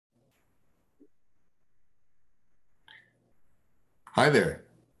Hi there.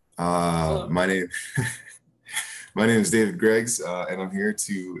 Hello. My name my name is David Greggs, and I'm here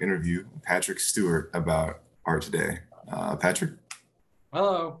to interview Patrick Stuart about art today. Patrick?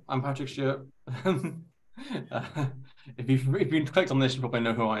 Hello, I'm Patrick Stuart. Uh, if you clicked on this, you probably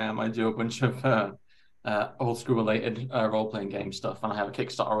know who I am. I do a bunch of old school related role-playing game stuff, and I have a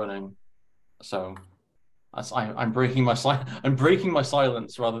Kickstarter running. So I'm breaking I'm breaking my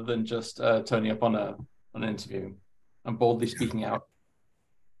silence rather than just turning up on an interview. I'm boldly speaking out.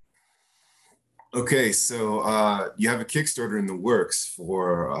 Okay, so you have a Kickstarter in the works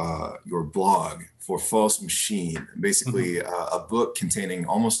for your blog for False Machine, basically a book containing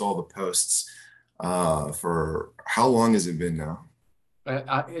almost all the posts. For how long has it been now?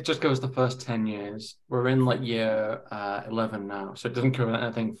 It just goes the first 10 years. We're in like year 11 now, so it doesn't cover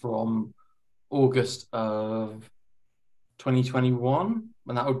anything from August of 2021,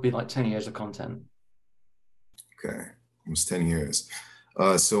 and that would be like 10 years of content. Okay, almost 10 years.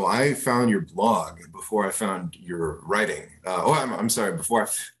 So I found your blog before I found your writing. I'm sorry,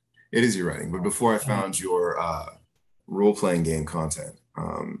 it is your writing, but before I found your role-playing game content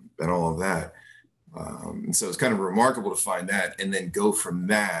and all of that. And so it's kind of remarkable to find that and then go from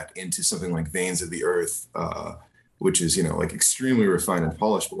that into something like Veins of the Earth, which is, like extremely refined and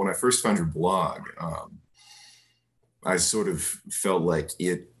polished. But when I first found your blog, I sort of felt like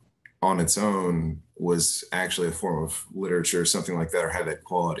it on its own was actually a form of literature, something like that, or had that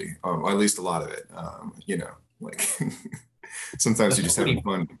quality, or at least a lot of it. Like sometimes There's you're some just having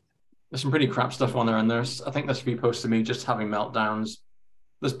pretty fun. there's some pretty crap stuff on there, and I think there's a few posts of me just having meltdowns.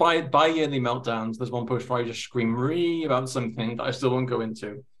 There's bi-yearly meltdowns. There's one post where I just scream really about something that I still won't go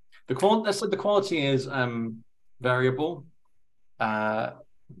into. The quality is variable. Uh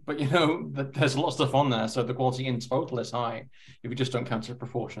but there's a lot of stuff on there, so the quality in total is high if you just don't count it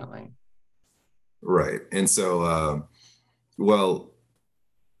proportionately. Right. And so, well,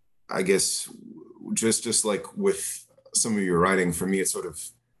 I guess just like with some of your writing, for me, it sort of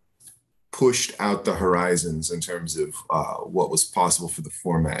pushed out the horizons in terms of what was possible for the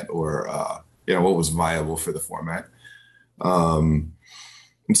format, or what was viable for the format. Um,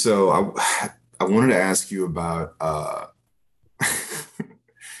 and so I wanted to ask you about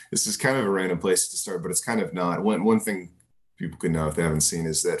this is kind of a random place to start, but it's kind of not. One thing people could know if they haven't seen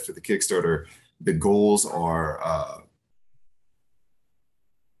is that for the Kickstarter, the goals are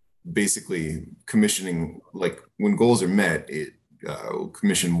basically commissioning, like when goals are met, it will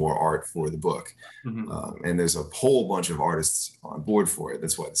commission more art for the book. Mhm. And there's a whole bunch of artists on board for it.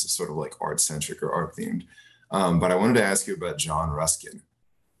 That's why this is sort of like art centric or art themed. But I wanted to ask you about John Ruskin,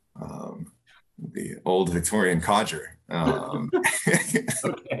 um, the old Victorian codger.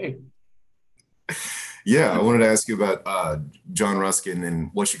 Okay. Yeah, I wanted to ask you about John Ruskin and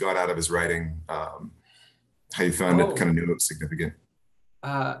what you got out of his writing, how you found it, kind Oh, of knew it was significant.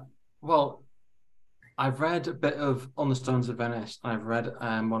 uh, well, I've read a bit of On the Stones of Venice. I've read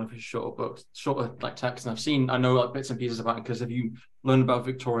one of his shorter books, shorter like texts, and I know like bits and pieces about it because if you learn about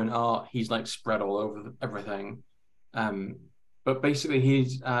Victorian art, he's like spread all over everything. Um, but basically,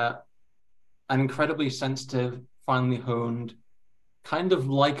 he's an incredibly sensitive, finely honed, kind of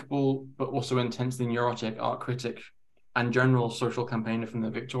likable, but also intensely neurotic art critic and general social campaigner from the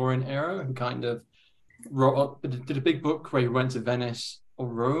Victorian era who kind of did a big book where he went to Venice or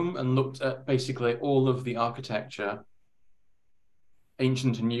Rome and looked at basically all of the architecture,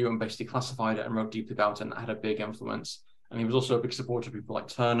 ancient and new, and basically classified it and wrote deeply about it, and that had a big influence. And he was also a big supporter of people like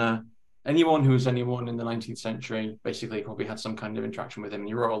Turner. Anyone who was anyone in the 19th century basically probably had some kind of interaction with him. And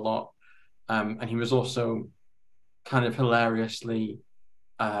he wrote a lot. And he was also kind of hilariously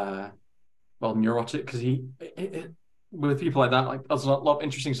uh, neurotic because with people like that, like there's a lot of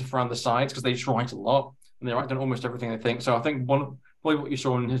interesting stuff around the sides because they just write a lot and they write down almost everything they think. So I think probably what you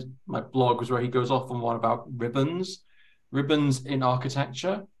saw in his my blog was where he goes off on one about ribbons in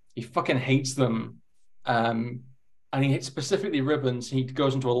architecture. He fucking hates them, um, and he hates specifically ribbons. He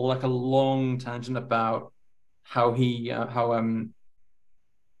goes into like a long tangent about how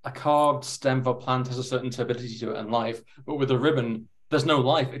a carved stem of a plant has a certain turbidity to it and life, but with a ribbon, there's no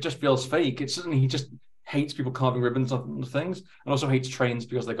life. It just feels fake. It's certainly he just hates people carving ribbons on things, and also hates trains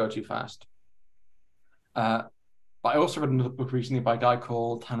because they go too fast. Uh, but I also read another book recently by a guy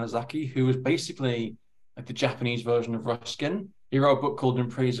called Hanazaki, who was basically like the Japanese version of Ruskin. He wrote a book called In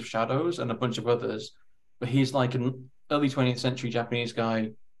Praise of Shadows and a bunch of others, but he's like an early 20th century Japanese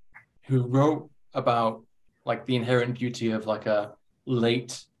guy who wrote about like the inherent beauty of like a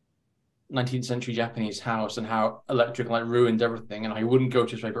late 19th century Japanese house and how electric like ruined everything and how he wouldn't go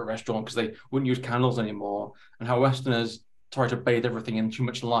to his favorite restaurant because they wouldn't use candles anymore and how Westerners try to bathe everything in too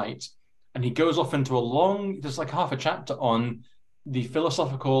much light. And he goes off into there's like half a chapter on the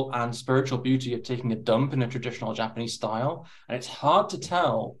philosophical and spiritual beauty of taking a dump in a traditional Japanese style. And it's hard to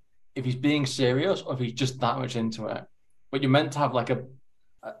tell if he's being serious or if he's just that much into it. But you're meant to have like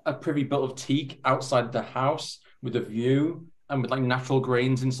a privy built of teak outside the house with a view and with like natural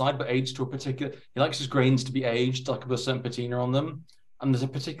grains inside, but aged to a particular. He likes his grains to be aged like with a certain patina on them. And there's a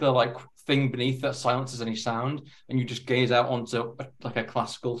particular like thing beneath that silences any sound, and you just gaze out onto like a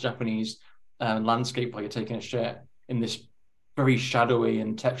classical Japanese landscape while you're taking a shit in this very shadowy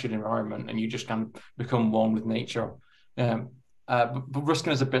and textured environment, and you just kind of become one with nature. But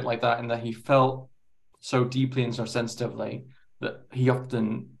Ruskin is a bit like that in that he felt so deeply and so sensitively that he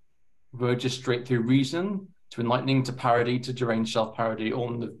often verges straight through reason to enlightening to parody to deranged self-parody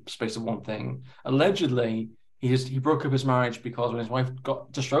all in the space of one thing. Allegedly, he broke up his marriage because when his wife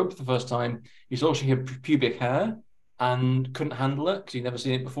got disrobed for the first time, he saw she had pubic hair and couldn't handle it because he'd never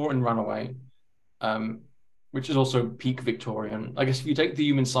seen it before and ran away. Which is also peak Victorian. I guess if you take the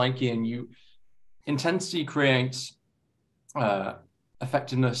human psyche and you intensity creates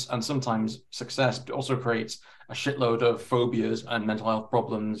effectiveness and sometimes success, but also creates a shitload of phobias and mental health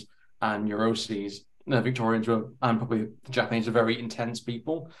problems and neuroses. The Victorians were, and probably the Japanese, are very intense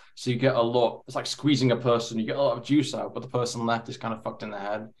people. So you get a lot, it's like squeezing a person, you get a lot of juice out, but the person left is kind of fucked in the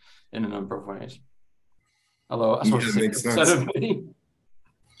head in a number of ways. Although I suppose it makes sense.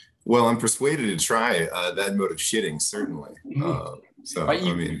 Well, I'm persuaded to try that mode of shitting, certainly. So right,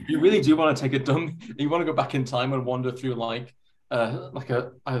 I mean, you really do want to take a dump. You want to go back in time and wander through like a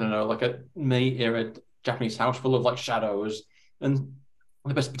I don't know, like a May era Japanese house full of like shadows and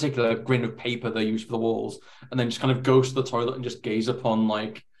the best particular grain of paper they use for the walls, and then just kind of go to the toilet and just gaze upon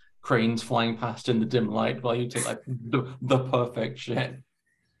like cranes flying past in the dim light while you take like the perfect shit.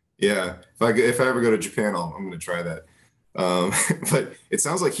 Yeah, if I ever go to Japan, I'm going to try that. But it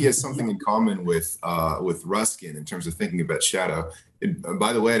sounds like he has something in common with Ruskin in terms of thinking about shadow.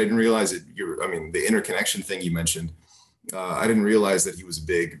 By the way, I didn't realize it. I mean, the interconnection thing you mentioned. I didn't realize that he was a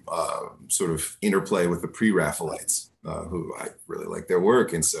big sort of interplay with the pre-Raphaelites, who I really like their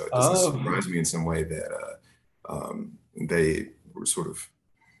work, and so it doesn't surprise me in some way that they were sort of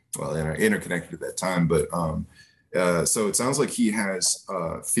interconnected at that time. But so it sounds like he has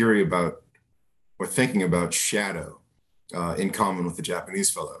a theory about or thinking about shadow in common with the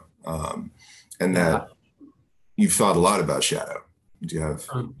Japanese fellow, and that you've thought a lot about shadow. Do you have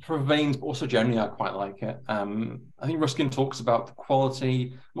for veins, but also generally I quite like it. I think Ruskin talks about the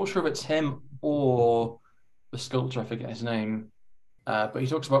quality. I'm not sure if it's him or the sculptor, I forget his name, but he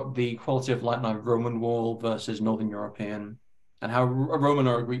talks about the quality of light on a Roman wall versus Northern European, and how a Roman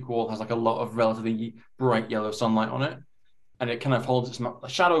or a Greek wall has like a lot of relatively bright yellow sunlight on it, and it kind of holds its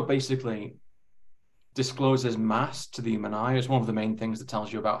shadow basically discloses mass to the human eye. Is one of the main things that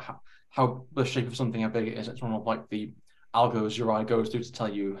tells you about how the shape of something, how big it is. It's one of like the algos your eye goes through to tell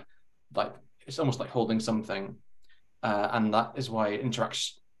you, like, it's almost like holding something, and that is why it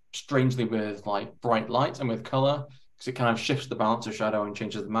interacts strangely with like bright light and with color, because it kind of shifts the balance of shadow and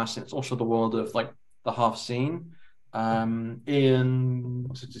changes the mass. And it's also the world of like the half scene.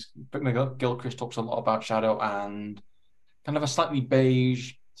 Ian Gilchrist talks a lot about shadow and kind of a slightly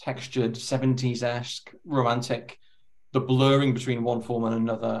beige textured 70s-esque romantic, the blurring between one form and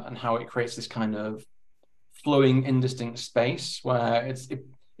another, and how it creates this kind of flowing indistinct space where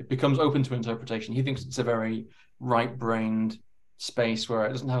it becomes open to interpretation. He thinks it's a very right-brained space where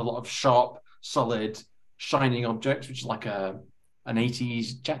it doesn't have a lot of sharp, solid, shining objects, which is like an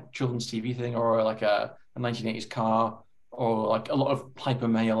 80s children's TV thing, or like a 1980s car, or like a lot of hyper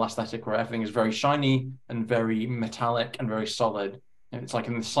male aesthetic where everything is very shiny and very metallic and very solid. And it's like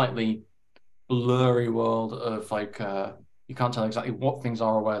in this slightly blurry world of like you can't tell exactly what things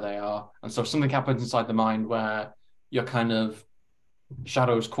are or where they are. And so something happens inside the mind where you're kind of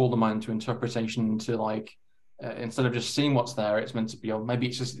shadows call the mind to interpretation, to like instead of just seeing what's there, it's meant to be, or maybe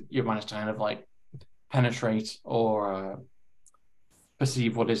it's just you managed to kind of like penetrate or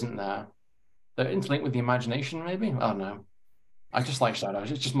perceive what isn't there. They're interlinked with the imagination, maybe. I don't know. I just like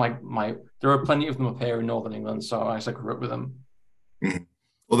shadows. It's just my. There are plenty of them up here in Northern England, so I grew up with them. Mm-hmm.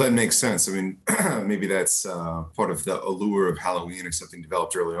 Well, that makes sense. I mean, maybe that's part of the allure of Halloween or something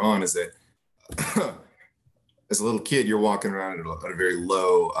developed early on, is that as a little kid, you're walking around at a very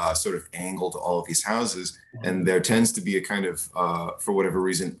low sort of angle to all of these houses, and there tends to be a kind of, for whatever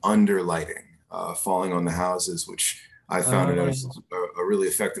reason, underlighting falling on the houses, which I found a really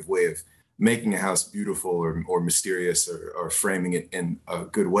effective way of making a house beautiful or mysterious or framing it in a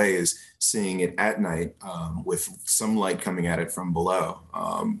good way, is seeing it at night with some light coming at it from below,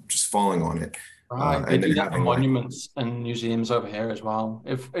 just falling on it. Right, they do that for monuments and museums over here as well.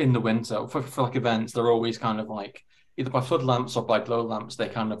 If in the winter for like events, they're always kind of like either by flood lamps or by glow lamps, they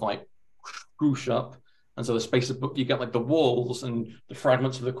kind of like swoosh up. And so the space above, you get like the walls and the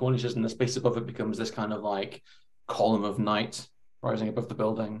fragments of the cornices, and the space above it becomes this kind of like column of night rising above the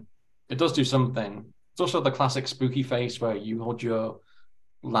building. It does do something. It's also the classic spooky face where you hold your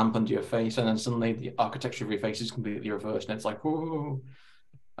lamp under your face, and then suddenly the architecture of your face is completely reversed, and it's like, whoa,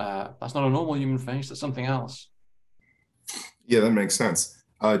 that's not a normal human face, that's something else. Yeah, that makes sense.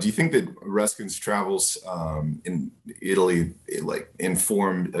 Do you think that Ruskin's travels in Italy like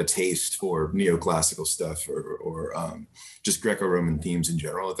informed a taste for neoclassical stuff or just Greco-Roman themes in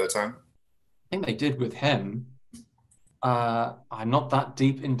general at that time? I think they did with him. I'm not that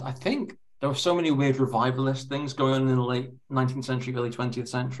deep in. I think there were so many weird revivalist things going on in the late 19th century, early 20th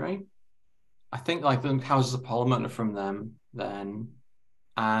century. I think like the Houses of Parliament are from them then.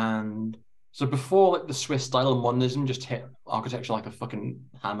 And so before like the Swiss style of modernism just hit architecture like a fucking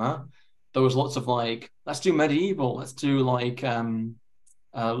hammer, there was lots of like, let's do medieval, let's do like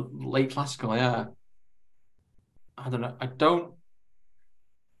late classical, yeah. I don't know. I don't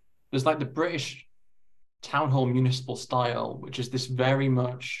there's like the British town hall municipal style, which is this very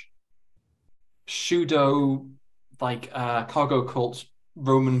much pseudo like cargo cult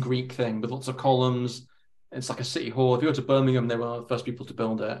Roman Greek thing with lots of columns. It's like a city hall. If you go to Birmingham, they were the first people to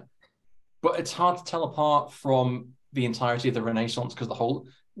build it. But it's hard to tell apart from the entirety of the Renaissance because the whole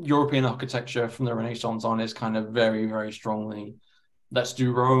European architecture from the Renaissance on is kind of very, very strongly, let's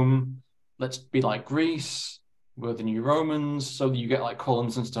do Rome, let's be like Greece, we're the new Romans. So you get like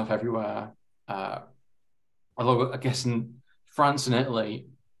columns and stuff everywhere. Although I guess in France and Italy,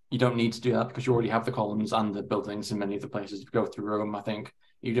 you don't need to do that because you already have the columns and the buildings in many of the places. If you go through Rome, I think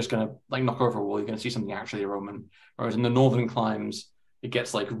you're just going to like knock over a wall, you're going to see something actually Roman. Whereas in the northern climes, it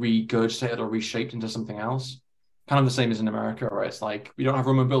gets like regurgitated or reshaped into something else. Kind of the same as in America, where it's like, we don't have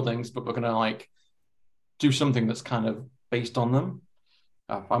Roman buildings, but we're going to like do something that's kind of based on them.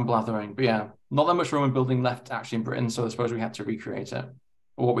 I'm blathering, but yeah, not that much Roman building left actually in Britain, so I suppose we had to recreate it,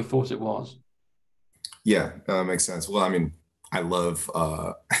 or what we thought it was. Yeah, makes sense. Well, I mean, I love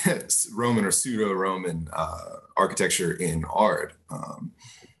Roman or pseudo-Roman architecture in art,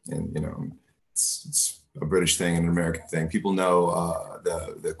 and it's a British thing and an American thing. People know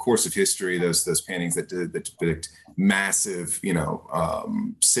the course of history, those paintings that depict massive,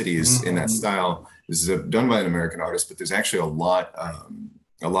 cities in that style. This is done by an American artist, but there's actually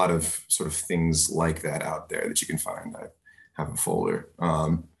a lot of sort of things like that out there that you can find. I have a folder,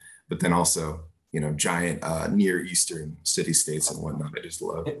 but then also giant Near Eastern city states and whatnot. I just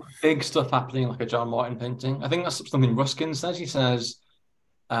love big stuff happening, like a John Martin painting. I think that's something Ruskin says. He says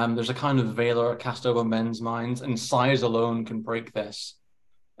there's a kind of veil cast over men's minds, and size alone can break this.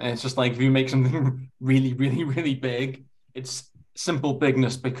 And it's just like if you make something really, really, really big, its simple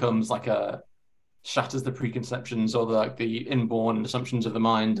bigness becomes like shatters the preconceptions or the inborn assumptions of the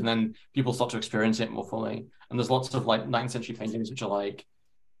mind, and then people start to experience it more fully. And there's lots of like 19th century paintings which are like,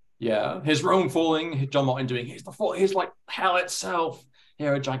 yeah, here's Rome falling, John Martin doing here's like hell itself,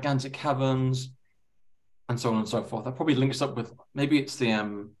 here are gigantic caverns, and so on and so forth. That probably links up with maybe it's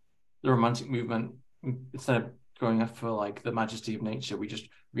the Romantic movement. Instead of going for like the majesty of nature, we just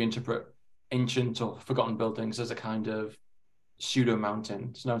reinterpret ancient or forgotten buildings as a kind of pseudo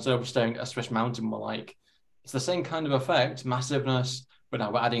mountain. So now instead of staring at a Swiss mountain, we're like, it's the same kind of effect, massiveness, but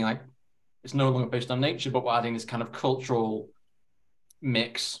now we're adding like, it's no longer based on nature, but we're adding this kind of cultural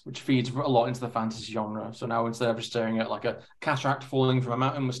mix, which feeds a lot into the fantasy genre. So now instead of just staring at like a cataract falling from a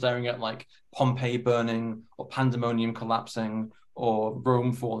mountain, we're staring at like Pompeii burning or pandemonium collapsing or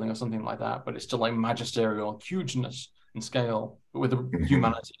Rome falling or something like that. But it's still like magisterial hugeness and scale, but with the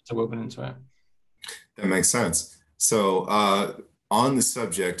humanity woven into it. That makes sense. So on the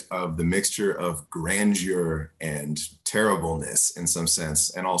subject of the mixture of grandeur and terribleness in some sense,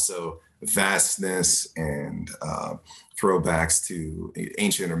 and also vastness and throwbacks to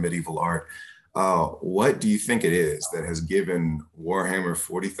ancient or medieval art, what do you think it is that has given Warhammer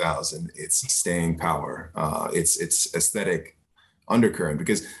 40,000 its staying power, its aesthetic undercurrent?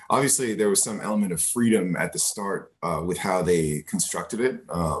 Because obviously there was some element of freedom at the start with how they constructed it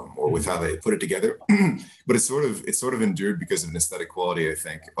or with how they put it together, but it's sort of endured because of an aesthetic quality, I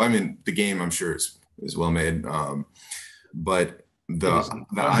think. I mean, the game I'm sure is well made, but the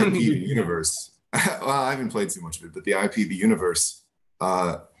IP, the universe. Well, I haven't played too much of it, but the IP, the universe,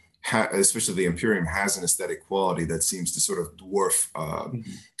 especially the Imperium, has an aesthetic quality that seems to sort of dwarf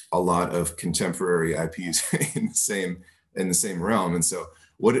a lot of contemporary IPs in the same realm. And so,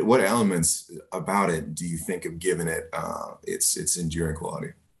 what elements about it do you think have given it its enduring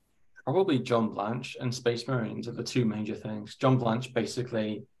quality? Probably John Blanche and Space Marines are the two major things. John Blanche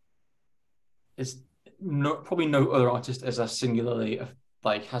basically is probably no other artist is as singularly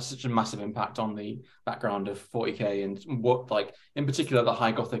like has such a massive impact on the background of 40k and what like in particular the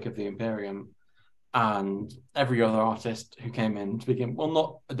high gothic of the Imperium and every other artist who came in to begin, well,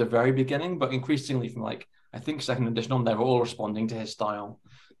 not at the very beginning, but increasingly from like I think second edition on, they were all responding to his style.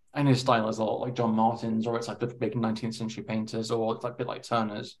 And his style is a lot like John Martin's, or it's like the big 19th century painters, or it's like a bit like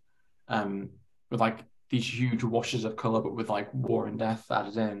Turner's, with like these huge washes of color, but with like war and death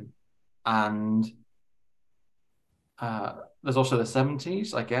added in. And there's also the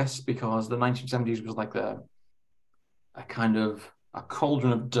 70s, I guess, because the 1970s was like a kind of a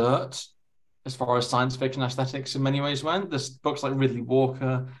cauldron of dirt as far as science fiction aesthetics in many ways went. There's books like Ridley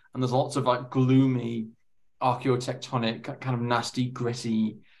Walker, and there's lots of like gloomy, archaeotectonic, kind of nasty,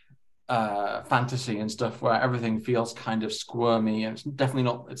 gritty fantasy and stuff where everything feels kind of squirmy, and it's definitely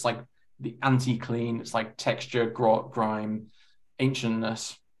not. It's like the anti-clean. It's like texture, grime,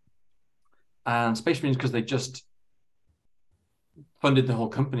 ancientness, and Space Marines because they just funded the whole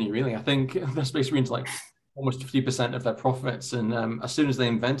company. Really, I think the Space Marines like almost 50% of their profits. And as soon as they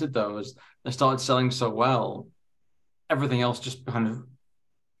invented those, they started selling so well, everything else just kind of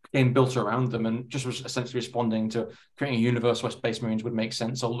became built around them and just was essentially responding to creating a universe where Space Marines would make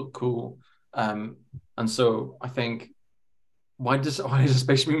sense or look cool. And so I think, why is a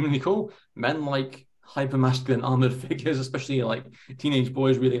Space Marine really cool? Men like hyper masculine armored figures, especially like teenage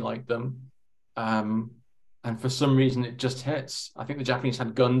boys really like them. And for some reason it just hits. I think the Japanese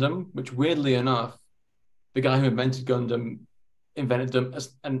had Gundam, which weirdly enough, the guy who invented Gundam invented them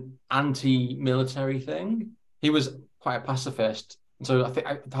as an anti-military thing. He was quite a pacifist. And so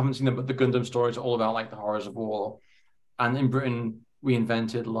I haven't seen them, but the Gundam stories are all about like the horrors of war. And in Britain, we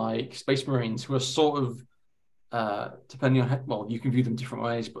invented like Space Marines, who are sort of, depending on how, well, you can view them different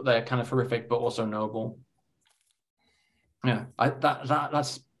ways, but they're kind of horrific, but also noble. Yeah, I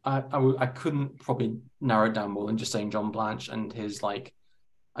couldn't probably narrow it down more than just saying John Blanche and his like,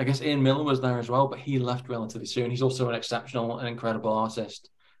 I guess Ian Miller was there as well, but he left relatively soon. He's also an exceptional and incredible artist,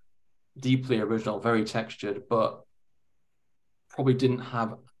 deeply original, very textured, but probably didn't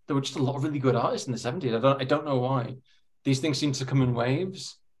have. There were just a lot of really good artists in the 70s. I don't know why. These things seem to come in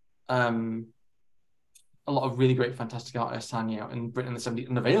waves. A lot of really great, fantastic artists hanging out in Britain in the 70s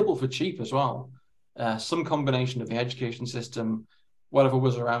and available for cheap as well. Some combination of the education system, whatever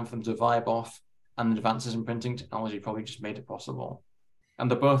was around for them to vibe off, and the advances in printing technology probably just made it possible. And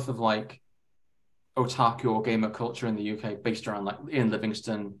the birth of like otaku or gamer culture in the UK based around like Ian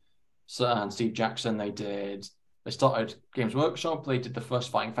Livingstone and Steve Jackson. They started Games Workshop. They did the first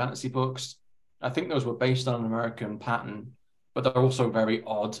Fighting Fantasy books. I think those were based on an American pattern, but they're also very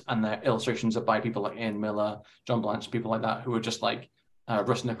odd. And their illustrations are by people like Ian Miller, John Blanche, people like that, who are just like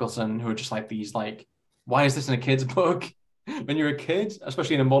Russ Nicholson, who are just like these like, why is this in a kid's book? When you're a kid,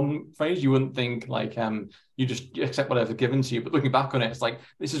 especially in a modern phrase, you wouldn't think like you just accept whatever's given to you. But looking back on it, it's like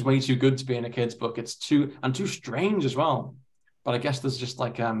this is way too good to be in a kid's book. It's too strange as well. But I guess there's just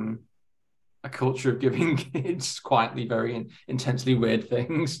like a culture of giving kids quietly very intensely weird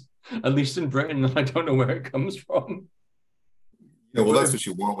things. At least in Britain, and I don't know where it comes from. Yeah, well, that's what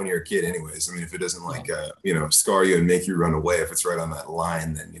you want when you're a kid, anyways. I mean, if it doesn't like, scar you and make you run away, if it's right on that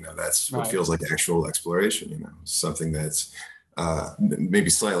line, then, that's what feels like actual exploration, something that's maybe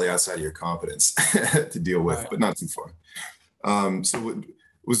slightly outside of your competence to deal with, but not too far. So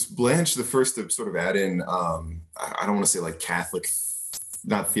was Blanche the first to sort of add in, I don't want to say like Catholic,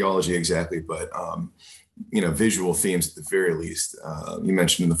 not theology exactly, but, visual themes at the very least. You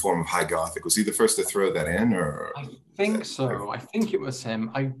mentioned in the form of high Gothic. Was he the first to throw that in, or? I think so. I think it was him.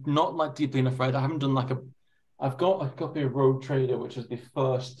 I'm not like deeply enough read. I haven't done like I've got a copy of Rogue Trader, which is the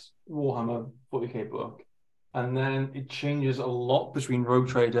first Warhammer 40k book. And then it changes a lot between Rogue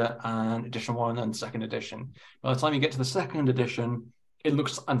Trader and edition 1 and second edition. By the time you get to the second edition, it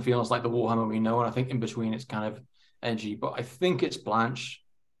looks and feels like the Warhammer we know. And I think in between it's kind of edgy. But I think it's Blanche.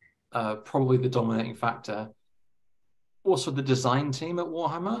 Probably the dominating factor. Also, the design team at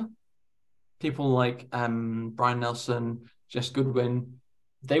Warhammer, people like Brian Nelson, Jess Goodwin,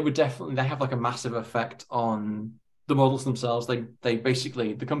 they have like a massive effect on the models themselves. They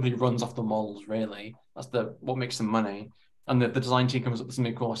basically, the company runs off the models, really. That's what makes them money. And the design team comes up with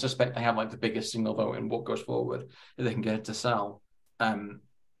something cool. I suspect they have like the biggest single vote in what goes forward if they can get it to sell. And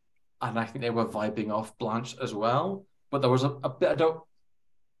I think they were vibing off Blanche as well. But there was a bit,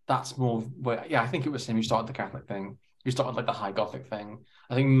 that's more, I think it was him who started the Catholic thing, who started like the high Gothic thing.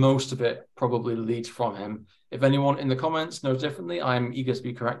 I think most of it probably leads from him. If anyone in the comments knows differently, I'm eager to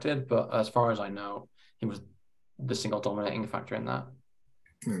be corrected. But as far as I know, he was the single dominating factor in that.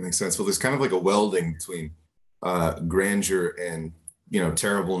 That makes sense. Well, there's kind of like a welding between grandeur and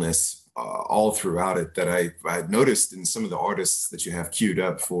terribleness all throughout it that I noticed in some of the artists that you have queued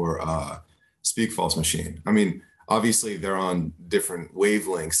up for Speak False Machine. I mean, obviously they're on different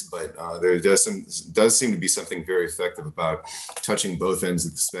wavelengths, but there does seem to be something very effective about touching both ends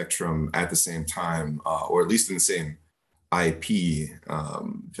of the spectrum at the same time, or at least in the same IP,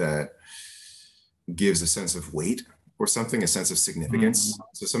 that gives a sense of weight or something, a sense of significance.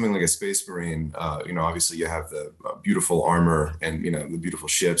 So something like a Space Marine, obviously you have the beautiful armor and, the beautiful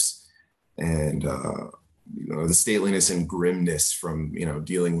ships and, the stateliness and grimness from,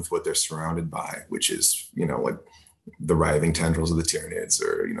 dealing with what they're surrounded by, which is, like the writhing tendrils of the Tyranids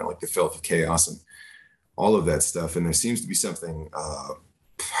or, like the filth of chaos and all of that stuff. And there seems to be something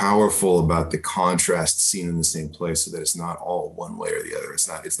powerful about the contrast seen in the same place so that it's not all one way or the other.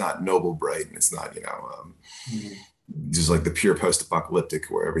 It's not noble bright and it's not, just like the pure post-apocalyptic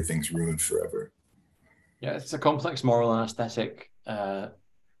where everything's ruined forever. Yeah, it's a complex moral and aesthetic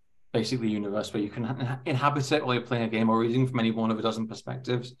basically universe where you can inhabit it while you're playing a game or reading from any one of a dozen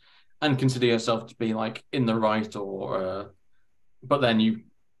perspectives and consider yourself to be like in the right or but then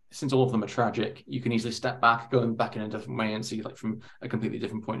since all of them are tragic, you can easily step back, going back in a different way and see like from a completely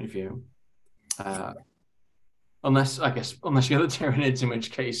different point of view. Unless you're the Tyranids, in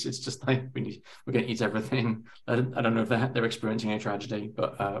which case it's just like we're going to eat everything. I don't know if they're experiencing a tragedy,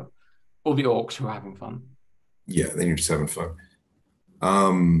 but all the orcs who are having fun. Yeah, then you're just having fun.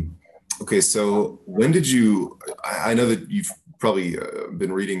 Okay, so when did you, I know that you've probably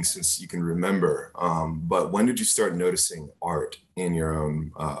been reading since you can remember, but when did you start noticing art in your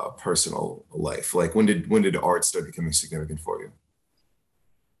own personal life? Like when did art start becoming significant for you?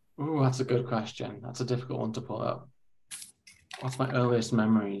 Oh, that's a good question. That's a difficult one to pull up. What's my earliest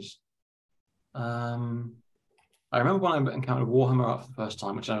memories? I remember when I encountered Warhammer art for the first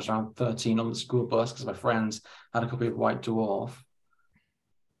time, which I was around 13 on the school bus because my friends had a copy of White Dwarf.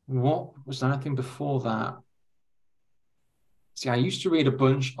 What was there anything before that? See, I used to read a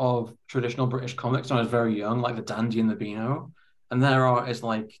bunch of traditional British comics when I was very young, like the Dandy and the Beano, and their art is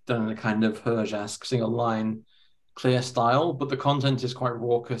like done in a kind of Hergé-esque single line, clear style, but the content is quite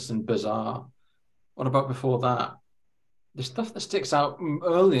raucous and bizarre. What about before that? The stuff that sticks out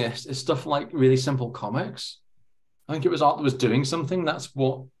earliest is stuff like really simple comics. I think it was art that was doing something. That's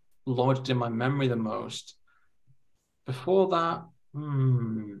what lodged in my memory the most. Before that,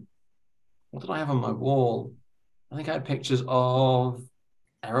 what did I have on my wall? I think I had pictures of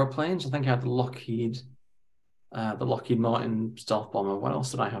aeroplanes. I think I had the Lockheed Martin stealth bomber. What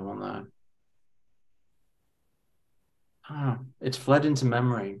else did I have on there? It's fled into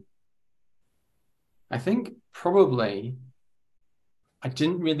memory. I think probably I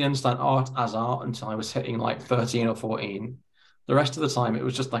didn't really understand art as art until I was hitting like 13 or 14. The rest of the time, it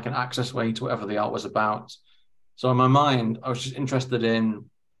was just like an access way to whatever the art was about. So in my mind, I was just interested in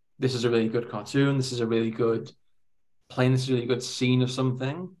this is a really good cartoon. This is a really good playing this really good scene of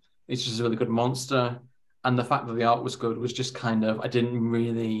something. It's just a really good monster. And the fact that the art was good was just kind of, I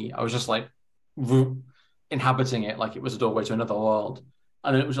was just like inhabiting it like it was a doorway to another world.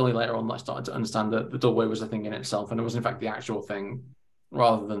 And then it was only later on that I started to understand that the doorway was a thing in itself. And it was in fact the actual thing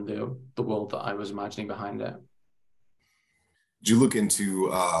rather than the world that I was imagining behind it. Did you look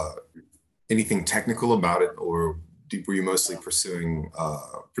into anything technical about it, or were you mostly pursuing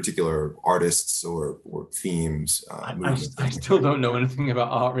particular artists or themes? I still don't know anything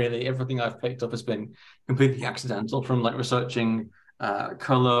about art really. Everything I've picked up has been completely accidental, from like researching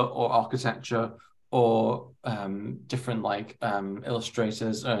color or architecture or different like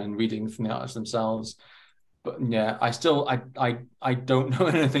illustrators and reading from the artists themselves. But yeah, I don't know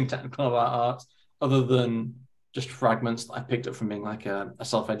anything technical about art other than just fragments that I picked up from being like a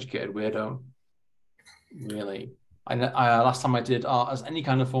self-educated weirdo. Really. I last time I did art as any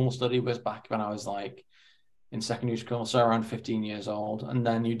kind of formal study was back when I was like in secondary school, so around 15 years old. And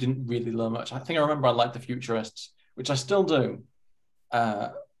then you didn't really learn much. I think I remember I liked the Futurists, which I still do.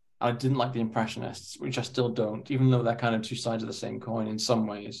 I didn't like the Impressionists, which I still don't, even though they're kind of two sides of the same coin in some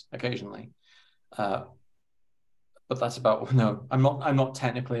ways, occasionally. But that's about, no, I'm not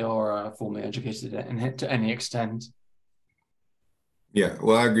technically or formally educated to any extent. Yeah,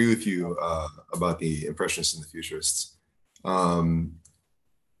 well, I agree with you about the Impressionists and the Futurists.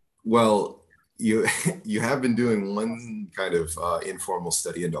 Well, you you have been doing one kind of informal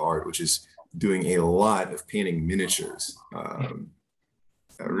study into art, which is doing a lot of painting miniatures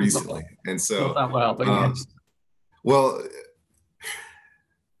recently, and so not that well, but yes. Well,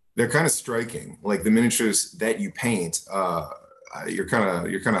 they're kind of striking. Like the miniatures that you paint you're kind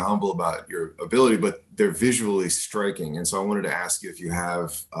of humble about your ability, but they're visually striking. And so I wanted to ask you if you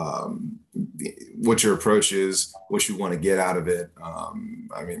have what your approach is, what you want to get out of it.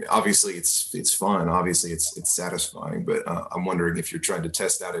 I mean, obviously it's fun, obviously it's satisfying, but I'm wondering if you're trying to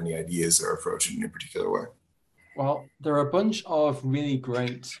test out any ideas or approach it in a particular way. Well, there are a bunch of really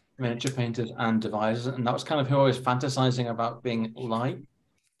great miniature painters and devisers, and that was kind of who I was fantasizing about being like.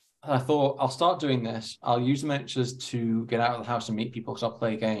 And I thought I'll start doing this. I'll use the miniatures to get out of the house and meet people because I'll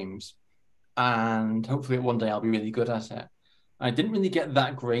play games, and hopefully one day I'll be really good at it. I didn't really get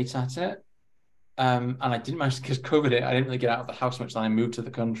that great at it, and I didn't manage because COVID hit. I didn't really get out of the house much. Then I moved to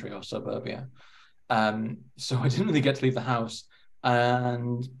the country or suburbia, so I didn't really get to leave the house.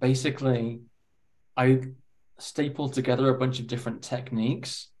 And basically, I stapled together a bunch of different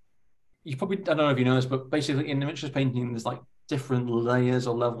techniques. You probably, I don't know if you know this, but basically in miniatures painting, there's like different layers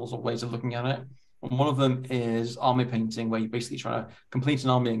or levels or ways of looking at it. And one of them is army painting, where you basically try to complete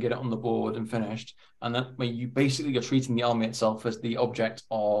an army and get it on the board and finished. And that where you basically are treating the army itself as the object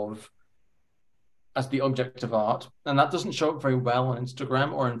of art. And that doesn't show up very well on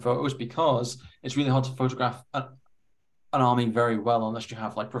Instagram or in photos because it's really hard to photograph an army very well unless you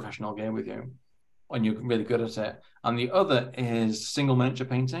have like professional gear with you and you're really good at it. And the other is single miniature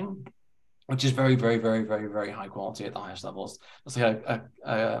painting, which is very, very, very, very, very high quality at the highest levels. It's like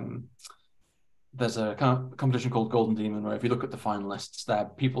there's a kind of competition called Golden Demon, where if you look at the finalists, they're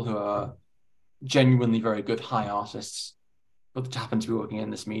people who are genuinely very good high artists, but they happen to be working in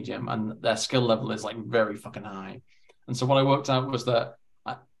this medium, and their skill level is like very fucking high. And so what I worked out was that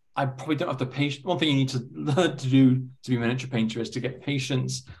I probably don't have the patience. One thing you need to learn to do to be a miniature painter is to get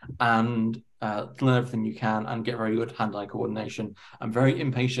patience and learn everything you can and get very good hand-eye coordination. I'm very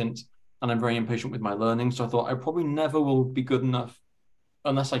impatient, and I'm very impatient with my learning. So I thought I probably never will be good enough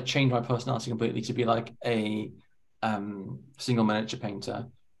unless I change my personality completely to be like a single miniature painter.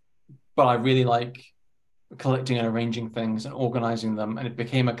 But I really like collecting and arranging things and organizing them, and it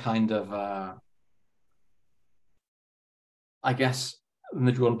became a kind of I guess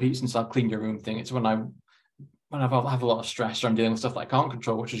the Jordan Peterson style clean your room thing. It's when I have a lot of stress or I'm dealing with stuff that I can't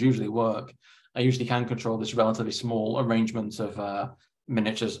control, which is usually work. I usually can control this relatively small arrangements of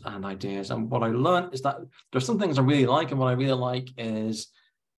miniatures and ideas. And what I learned is that there's some things I really like, and what I really like is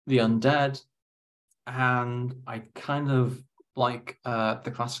the undead, and I kind of like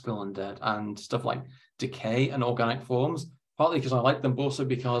the classical undead and stuff like decay and organic forms, partly because I like them, but also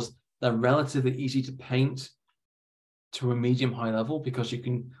because they're relatively easy to paint to a medium high level, because you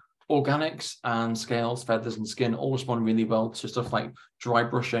can organics and scales, feathers and skin all respond really well to stuff like dry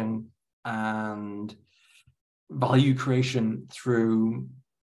brushing and value creation through,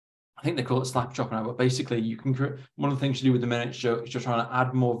 I think they call it slap chop now, but basically you can create, one of the things you do with the miniature is you're trying to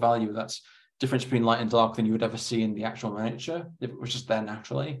add more value. That's difference between light and dark than you would ever see in the actual miniature if it was just there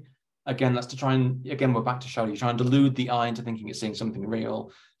naturally. Again, that's to try and, again, we're back to shadow. You're trying to delude the eye into thinking it's seeing something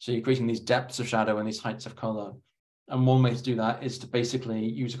real. So you're creating these depths of shadow and these heights of color. And one way to do that is to basically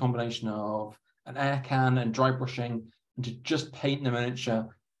use a combination of an air can and dry brushing, and to just paint the miniature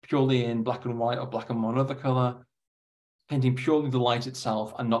purely in black and white or black and one other color, painting purely the light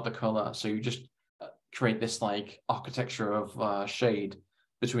itself and not the color. So you just create this like architecture of shade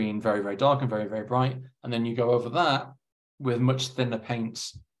between very, very dark and very, very bright. And then you go over that with much thinner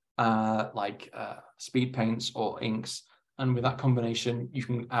paints, like speed paints or inks. And with that combination, you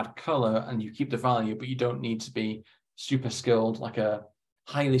can add color and you keep the value, but you don't need to be super skilled, like a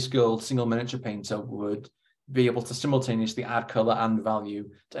highly skilled single miniature painter would be able to simultaneously add color and value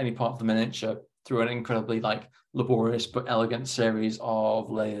to any part of the miniature through an incredibly like laborious but elegant series of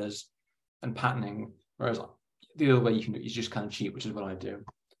layers and patterning. Whereas the other way you can do it is just kind of cheap, which is what I do.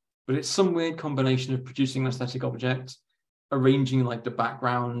 But it's some weird combination of producing an aesthetic object, arranging like the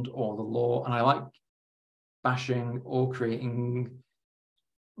background or the lore, and I like bashing or creating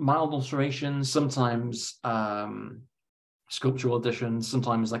mild alterations, sometimes sculptural additions,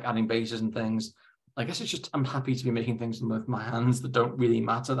 sometimes like adding bases and things. I guess it's just I'm happy to be making things with my hands that don't really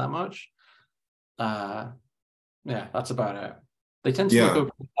matter that much. Yeah, that's about it. They tend to look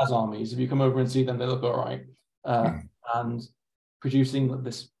okay as armies. If you come over and see them, they look all right. And producing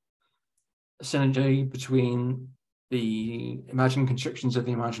this synergy between the imagined constructions of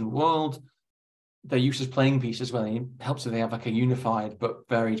the imagined world, their use as playing pieces, where it helps if they have like a unified but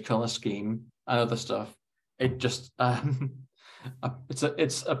varied color scheme and other stuff. It just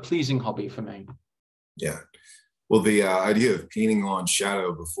it's a pleasing hobby for me. Yeah. Well, the idea of painting on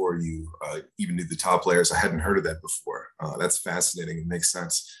shadow before you even do the top layers, I hadn't heard of that before. That's fascinating. It makes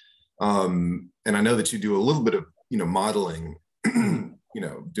sense. And I know that you do a little bit of modeling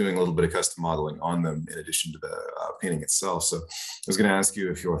doing a little bit of custom modeling on them in addition to the painting itself. So I was going to ask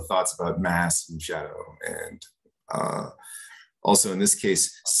you if your thoughts about mass and shadow, and also in this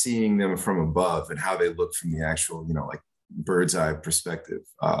case, seeing them from above and how they look from the actual, like bird's eye perspective,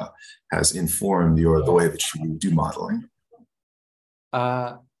 has informed the way that you do modeling.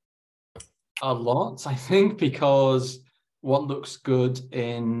 A lot, I think, because what looks good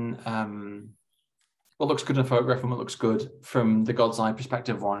in a photograph and what looks good from the God's eye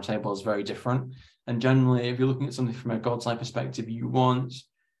perspective on a table is very different. And generally, if you're looking at something from a God's eye perspective, you want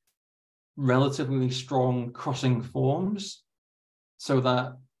relatively strong crossing forms, so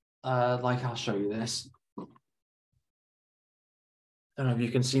that, like, I'll show you this. I don't know if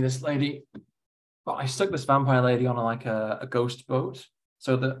you can see this lady, but I stuck this vampire lady on a ghost boat,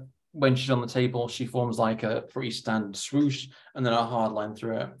 so that when she's on the table, she forms like a pretty standard swoosh and then a hard line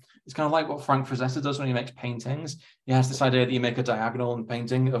through it. It's kind of like what Frank Frazetta does when he makes paintings. He has this idea that you make a diagonal in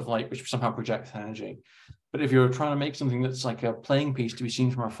painting of which somehow projects energy. But if you're trying to make something that's like a playing piece to be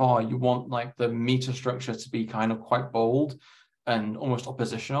seen from afar, you want like the meter structure to be kind of quite bold and almost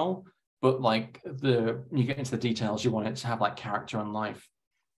oppositional. But like you get into the details, you want it to have like character and life.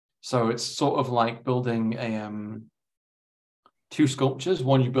 So it's sort of like building two sculptures.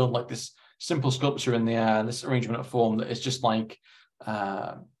 One, you build like this simple sculpture in the air, this arrangement of form that is just like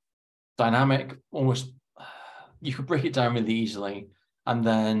dynamic, almost. You could break it down really easily. And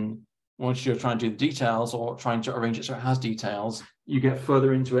then once you're trying to do the details or trying to arrange it so it has details, you get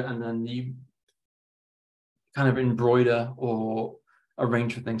further into it, and then you kind of embroider or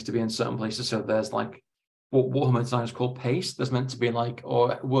arrange for things to be in certain places. So there's like what Warhammer designers call pace. There's meant to be like,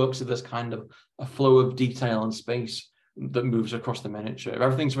 or it works with this kind of a flow of detail and space that moves across the miniature. If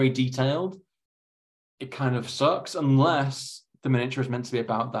everything's very detailed, it kind of sucks, unless the miniature is meant to be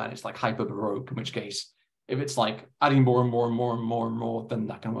about that. It's like hyper baroque, in which case, if it's like adding more and more and more and more and more, then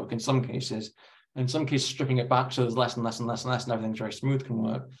that can work in some cases. In some cases, stripping it back so there's less and less and less and less and everything's very smooth can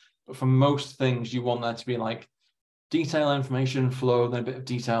work. But for most things, you want that to be like detail, information, flow, then a bit of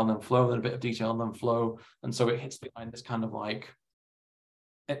detail, then flow, then a bit of detail, then flow. And so it hits the eye, this kind of like,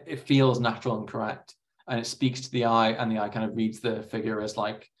 it feels natural and correct. And it speaks to the eye, and the eye kind of reads the figure as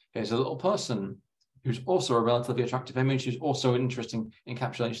like, here's a little person who's also a relatively attractive image, who's also an interesting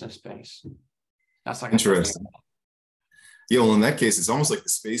encapsulation of space. That's like interesting. Yeah, well, in that case, it's almost like the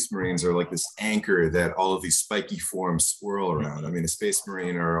Space Marines are like this anchor that all of these spiky forms swirl around. I mean, a Space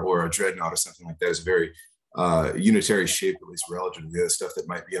Marine or a Dreadnought or something like that is a very unitary shape, at least relative to the other stuff that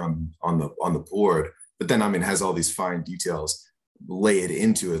might be on the board. But then, I mean, has all these fine details laid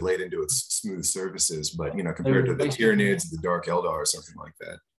into its smooth surfaces. But compared to the Tyranids, the Dark Eldar, or something like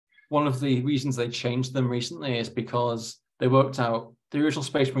that. One of the reasons they changed them recently is because they worked out the original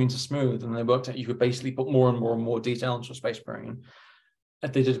Space Marines are smooth, and they worked out you could basically put more and more and more detail into a Space Marine.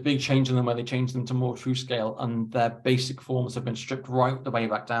 They did a big change in them where they changed them to more true scale, and their basic forms have been stripped right the way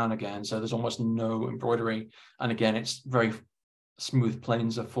back down again. So there's almost no embroidery. And again, it's very smooth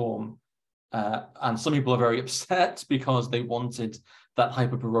planes of form. And some people are very upset because they wanted that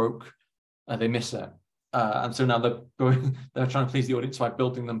hyper baroque. They miss it. And so now they're trying to please the audience by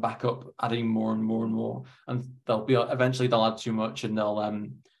building them back up, adding more and more and more. And eventually they'll add too much, and they'll,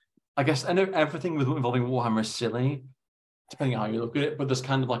 I guess, I know everything involving Warhammer is silly, depending on how you look at it, but there's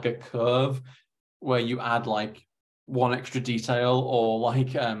kind of like a curve where you add like one extra detail or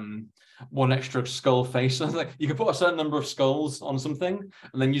like one extra skull face. So like you can put a certain number of skulls on something,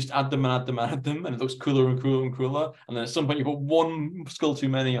 and then you just add them and add them and add them, and it looks cooler and cooler and cooler. And then at some point you put one skull too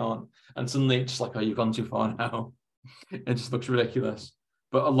many on, and suddenly it's just like, oh, you've gone too far now. It just looks ridiculous.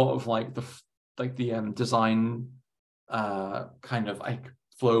 But a lot of like the design kind of like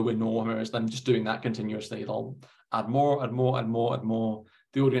flow in Warhammer is them just doing that continuously. They'll add more, add more, add more, add more.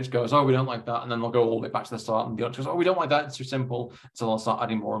 The audience goes, oh, we don't like that. And then they'll go all the way back to the start. And the audience goes, oh, we don't like that. It's too simple. So they'll start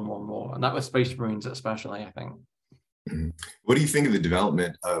adding more and more and more. And that was Space Marines especially, I think. Mm-hmm. What do you think of the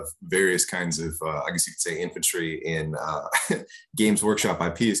development of various kinds of, I guess you could say, infantry in Games Workshop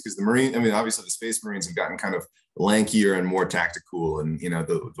IPs? Because obviously the Space Marines have gotten kind of lankier and more tactical, and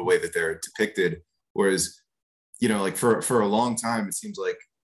the way that they're depicted. Whereas, like for a long time, it seems like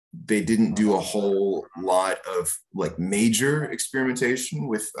they didn't do a whole lot of like major experimentation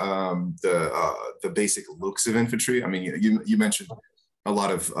with the basic looks of infantry. I mean, you mentioned a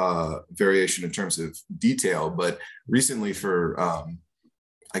lot of variation in terms of detail, but recently for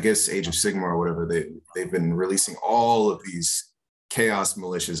I guess Age of Sigmar or whatever, they've been releasing all of these chaos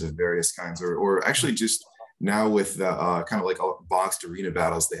militias of various kinds, or actually just now with kind of like boxed arena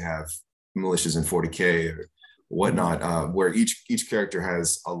battles, they have militias in 40K or whatnot, where each character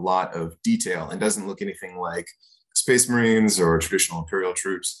has a lot of detail and doesn't look anything like Space Marines or traditional Imperial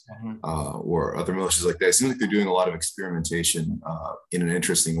troops Mhm. or other militias like that. It seems like they're doing a lot of experimentation in an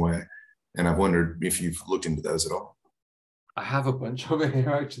interesting way. And I've wondered if you've looked into those at all. I have a bunch over here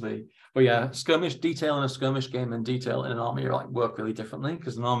actually, but yeah, skirmish detail in a skirmish game and detail in an army are like work really differently,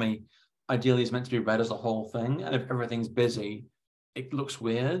 because an army ideally is meant to be read as a whole thing, and if everything's busy, it looks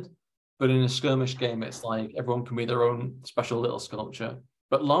weird. But in a skirmish game, it's like everyone can be their own special little sculpture.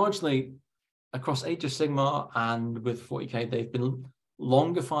 But largely across Age of Sigmar and with 40k, they've been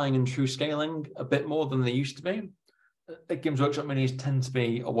longifying and true scaling a bit more than they used to be. Games Workshop minis tend to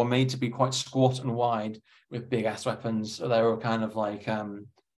be, or were made to be, quite squat and wide with big ass weapons. So they were kind of like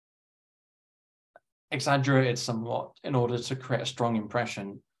exaggerated somewhat in order to create a strong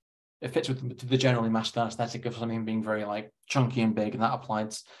impression. It fits with the generally masculine aesthetic of something being very like chunky and big, and that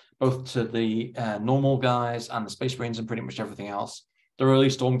applies both to the normal guys and the Space Marines and pretty much everything else. The early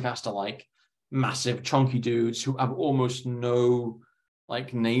Stormcast are like massive chunky dudes who have almost no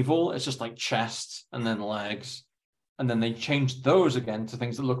like navel. It's just like chest and then legs. And then they changed those again to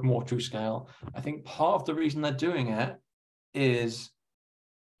things that look more true scale. I think part of the reason they're doing it is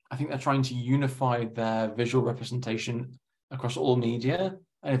I think they're trying to unify their visual representation across all media.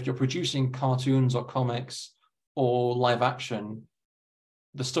 And if you're producing cartoons or comics or live action,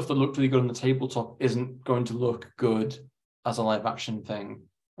 the stuff that looked really good on the tabletop isn't going to look good as a live action thing.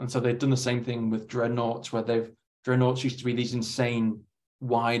 And so they've done the same thing with Dreadnoughts, where Dreadnoughts used to be these insane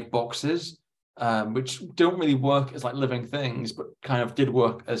wide boxes, which don't really work as like living things, but kind of did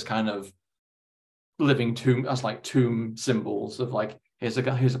work as kind of living tomb, as like tomb symbols of like, here's a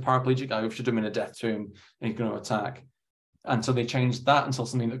paraplegic guy, we should him in a death tomb and he's going to attack. And so they changed that until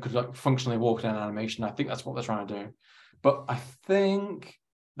something that could like functionally walk in an animation. I think that's what they're trying to do. But I think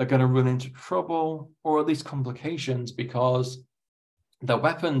they're going to run into trouble, or at least complications, because their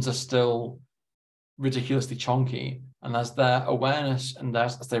weapons are still ridiculously chunky. And as their awareness and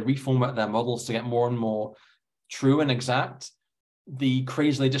as they reformat their models to get more and more true and exact, the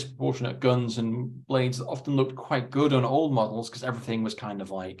crazily disproportionate guns and blades that often looked quite good on old models because everything was kind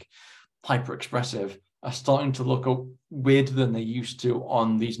of like hyper expressive are starting to look weirder than they used to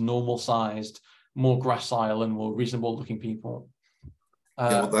on these normal sized, more gracile and more reasonable looking people.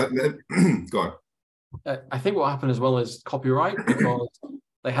 Yeah, well, go on. I think what happened as well is copyright, because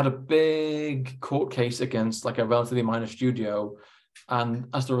they had a big court case against like a relatively minor studio, and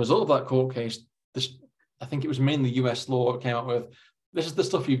as the result of that court case, I think it was mainly US law came out with, this is the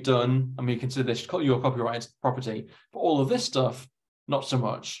stuff you've done, and we consider this your copyrighted property. But all of this stuff, not so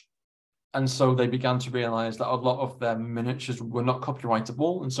much. And so they began to realize that a lot of their miniatures were not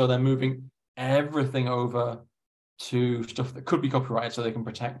copyrightable, and so they're moving everything over to stuff that could be copyrighted so they can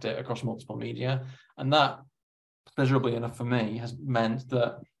protect it across multiple media. And that, pleasurably enough for me, has meant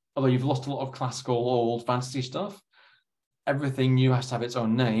that although you've lost a lot of classical old fantasy stuff, everything new has to have its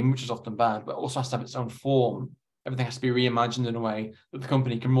own name, which is often bad, but also has to have its own form. Everything has to be reimagined in a way that the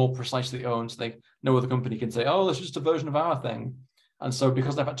company can more precisely own, so no other company can say, oh, this is just a version of our thing. And so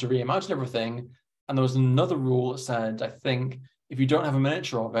because they've had to reimagine everything, and there was another rule that said, I think, if you don't have a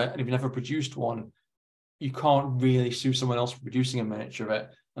miniature of it, and if you've never produced one, you can't really sue someone else for producing a miniature of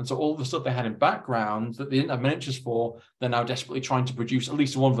it. And so all the stuff they had in background that they didn't have miniatures for, they're now desperately trying to produce at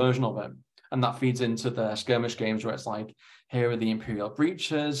least one version of it. And that feeds into the skirmish games where it's like, here are the Imperial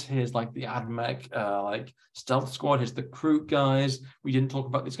Breachers, here's like the Admech like stealth squad, here's the Kroot guys. We didn't talk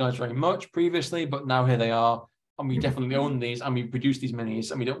about these guys very much previously, but now here they are. And we definitely own these, and we produce these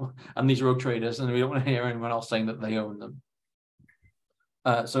minis, and these rogue traders, and we don't want to hear anyone else saying that they own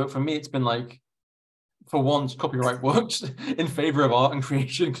them. So for me, it's been like, for once, copyright works in favor of art and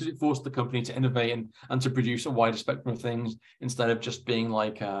creation, because it forced the company to innovate and to produce a wider spectrum of things instead of just being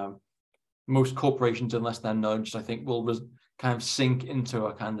like most corporations, unless they're nudged, I think will kind of sink into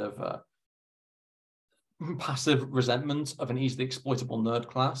a kind of passive resentment of an easily exploitable nerd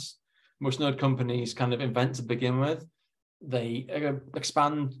class. Most nerd companies kind of invent to begin with. They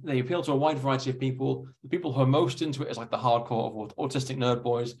expand, they appeal to a wide variety of people. The people who are most into it is like the hardcore of autistic nerd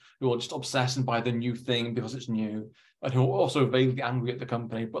boys who will just obsess and buy the new thing because it's new, and who are also vaguely angry at the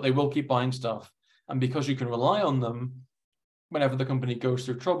company, but they will keep buying stuff. And because you can rely on them, whenever the company goes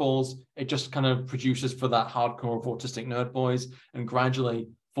through troubles, it just kind of produces for that hardcore of autistic nerd boys and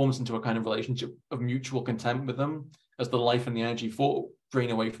forms into a kind of relationship of mutual contempt with them as the life and the energy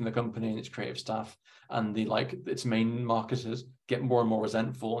drain away from the company and its creative staff, and its main marketers get more and more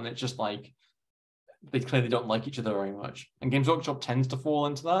resentful, and it's just like they clearly don't like each other very much. And Games Workshop tends to fall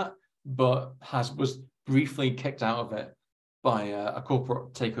into that, but was briefly kicked out of it by a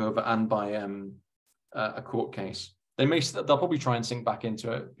corporate takeover and by a court case. They'll probably try and sink back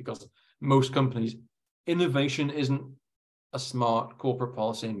into it, because most companies innovation isn't a smart corporate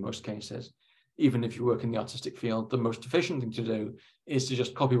policy in most cases. Even if you work in the artistic field, the most efficient thing to do is to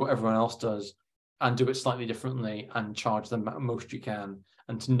just copy what everyone else does and do it slightly differently and charge them most you can,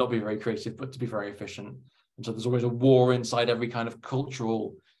 and to not be very creative, but to be very efficient. And so there's always a war inside every kind of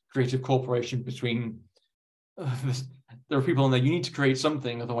cultural creative corporation between there are people in there, you need to create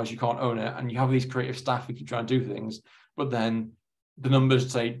something, otherwise you can't own it. And you have these creative staff who keep trying to do things, but then the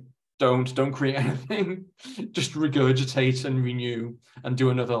numbers say, don't create anything, just regurgitate and renew and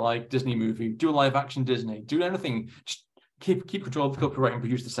do another like Disney movie, do a live action Disney, do anything, just keep control of the copyright and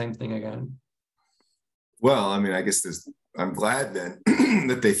produce the same thing again. Well, I mean, I guess I'm glad then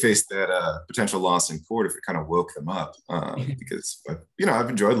that they faced that potential loss in court if it kind of woke them up, because I've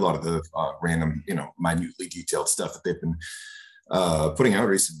enjoyed a lot of the random, minutely detailed stuff that they've been putting out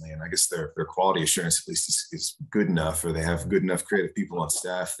recently, and I guess their quality assurance at least is good enough, or they have good enough creative people on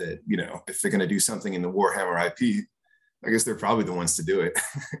staff that if they're going to do something in the Warhammer IP, I guess they're probably the ones to do it.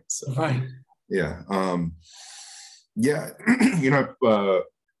 So, right. Yeah.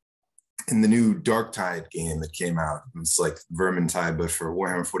 In the new Dark Tide game that came out, it's like Vermintide, but for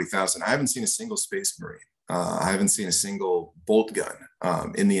Warhammer 40,000, I haven't seen a single Space Marine. I haven't seen a single bolt gun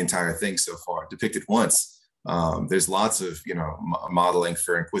in the entire thing so far, depicted once. There's lots of, modeling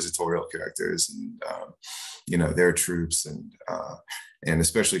for inquisitorial characters and, their troops and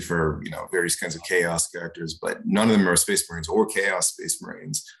especially for, various kinds of chaos characters, but none of them are Space Marines or Chaos Space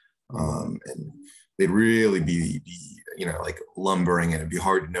Marines. And they'd really be like lumbering, and it'd be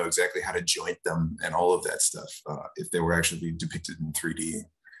hard to know exactly how to joint them and all of that stuff if they were actually depicted in 3D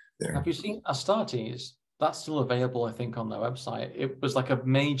there. Have you seen Astartes? That's still available, I think, on their website. It was like a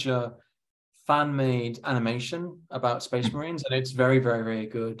major fan-made animation about Space Marines, and it's very, very, very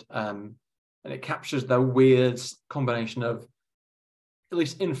good. And it captures the weird combination of, at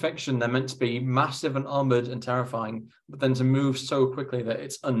least in fiction, they're meant to be massive and armored and terrifying, but then to move so quickly that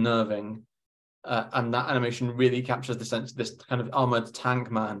it's unnerving. And that animation really captures the sense of this kind of armored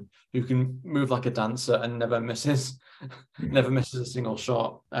tank man who can move like a dancer and never misses a single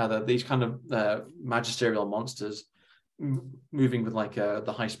shot. These kind of magisterial monsters moving with like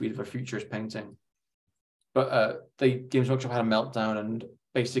the high speed of a futurist painting. But the Games Workshop had a meltdown and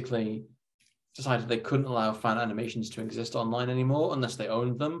basically decided they couldn't allow fan animations to exist online anymore unless they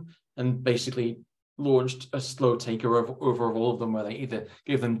owned them, and basically launched a slow takeover over all of them, where they either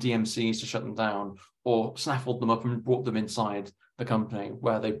gave them DMCs to shut them down or snaffled them up and brought them inside the company,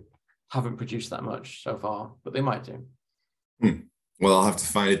 where they haven't produced that much so far, but they might do. Well, I'll have to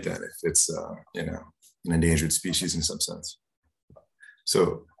find it then if it's an endangered species in some sense.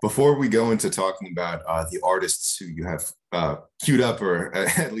 So before we go into talking about the artists who you have queued up or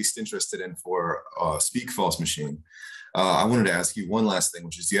at least interested in for Speak False Machine, I wanted to ask you one last thing,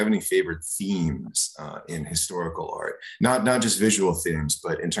 which is, do you have any favorite themes in historical art? Not just visual themes,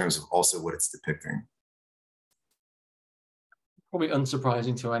 but in terms of also what it's depicting. Probably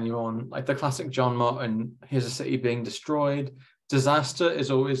unsurprising to anyone, like the classic John Martin, Here's a City Being Destroyed. Disaster is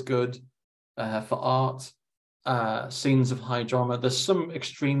always good for art. Scenes of high drama. There's some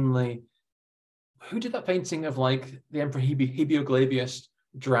extremely... Who did that painting of like the Emperor Hebioglabius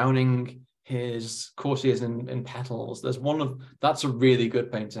drowning his courtiers in petals? There's one of... That's a really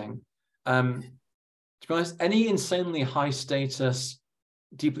good painting. To be honest, any insanely high status,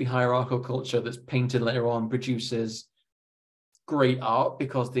 deeply hierarchical culture that's painted later on produces great art,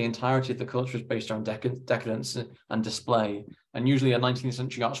 because the entirety of the culture is based on decadence and display. And usually a 19th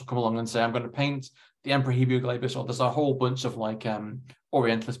century artist will come along and say, I'm going to paint the Emperor Hebioglabius, or there's a whole bunch of like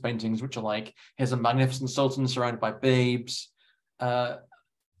Orientalist paintings, which are like, here's a magnificent sultan surrounded by babes. The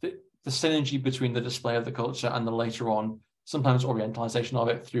synergy between the display of the culture and the later on, sometimes orientalization of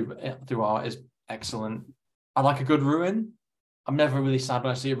it through art is excellent. I like a good ruin. I'm never really sad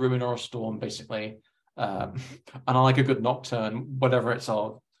when I see a ruin or a storm, basically. And I like a good nocturne, whatever it's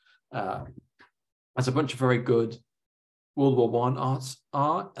of. There's a bunch of very good World War I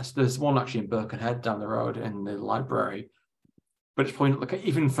art. There's one actually in Birkenhead down the road in the library. But it's probably not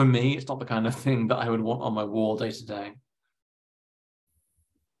even for me, it's not the kind of thing that I would want on my wall day to day.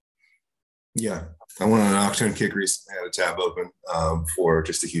 Yeah, I went on a nocturne kick recently. I had a tab open for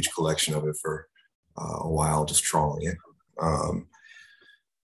just a huge collection of it for a while, just trawling it.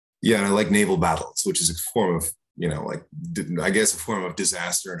 Yeah, and I like naval battles, which is a form of, I guess a form of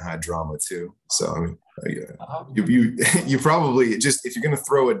disaster and high drama too. So I mean, you probably just, if you're going to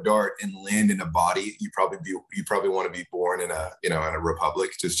throw a dart and land in a body, you probably want to be born in a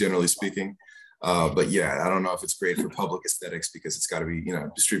republic, just generally speaking. But yeah, I don't know if it's great for public aesthetics, because it's got to be,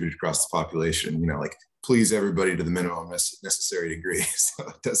 distributed across the population, like please everybody to the minimum necessary degree. So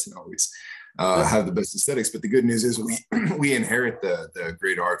it doesn't always have the best aesthetics. But the good news is we inherit the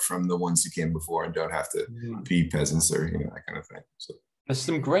great art from the ones who came before and don't have to be peasants or that kind of thing. So there's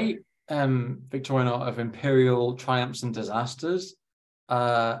some great Victorian art of imperial triumphs and disasters,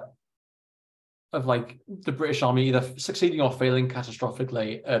 of like the British Army either succeeding or failing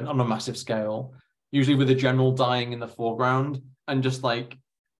catastrophically on a massive scale, usually with a general dying in the foreground, and just like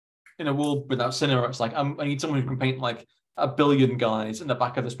in a world without cinema, it's like I need someone who can paint like 1 billion guys in the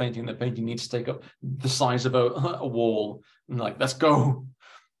back of this painting. The painting needs to take up the size of a wall, and like, let's go.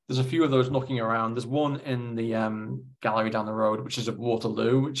 There's a few of those knocking around. There's one in the gallery down the road, which is of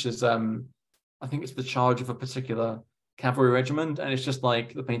Waterloo, which is I think it's the charge of a particular cavalry regiment, and it's just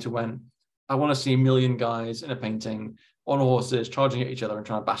like the painter went, I want to see 1 million guys in a painting on horses charging at each other and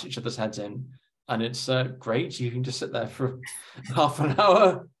trying to bash each other's heads in. And it's great. You can just sit there for half an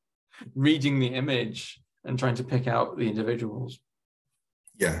hour reading the image and trying to pick out the individuals.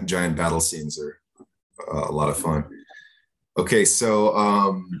 Yeah, giant battle scenes are a lot of fun. Okay, so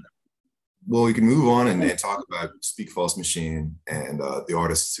well, we can move on and talk about Speak False Machine and the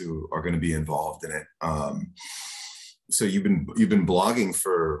artists who are going to be involved in it. So you've been blogging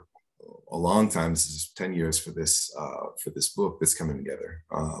for a long time. This is 10 years for this book that's coming together.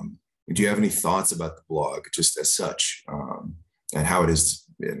 Do you have any thoughts about the blog, just as such, and how it is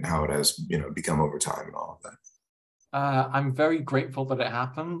and how it has become over time and all of that? I'm very grateful that it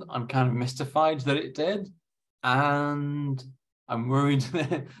happened. I'm kind of mystified that it did, and I'm worried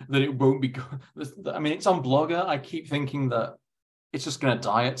that it won't be good. I mean, it's on Blogger. I keep thinking that it's just going to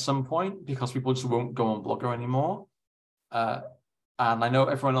die at some point because people just won't go on Blogger anymore. And I know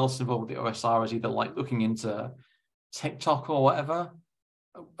everyone else involved with the OSR is either like looking into TikTok or whatever.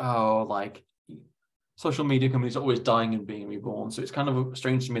 Oh, like social media companies are always dying and being reborn. So it's kind of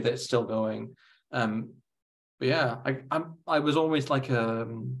strange to me that it's still going. But yeah, I was always like a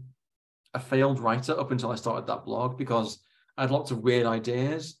failed writer up until I started that blog, because I had lots of weird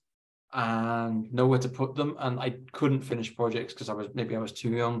ideas and nowhere to put them, and I couldn't finish projects because I was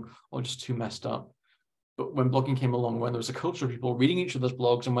too young or just too messed up. But when blogging came along, when there was a culture of people reading each other's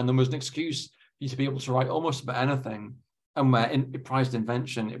blogs, and when there was an excuse for you to be able to write almost about anything, and where it prized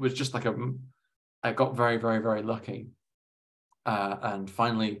invention, it was just like I got very, very, very lucky. And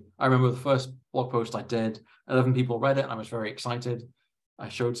finally, I remember the first blog post I did, 11 people read it, and I was very excited. I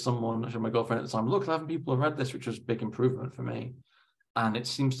showed my girlfriend at the time, look, 11 people have read this, which was a big improvement for me. And it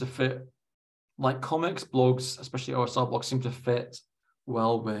seems to fit, like comics, blogs, especially OSR blogs, seem to fit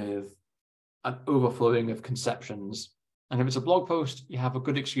well with an overflowing of conceptions. And if it's a blog post, you have a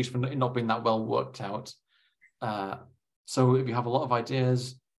good excuse for it not being that well worked out. So if you have a lot of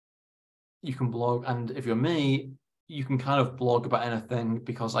ideas, you can blog. And if you're me, you can kind of blog about anything,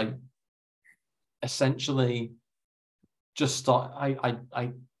 because I essentially just start,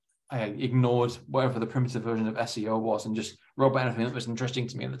 I ignored whatever the primitive version of SEO was and just wrote about anything that was interesting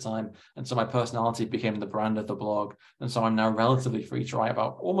to me at the time. And so my personality became the brand of the blog. And so I'm now relatively free to write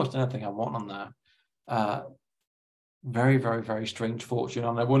about almost anything I want on there. Very, very, very strange fortune.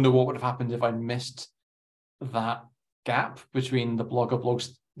 And I wonder what would have happened if I missed that gap between the blogger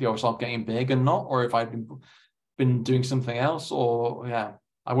blogs, the OSR getting big and not, or if I'd been doing something else, or yeah,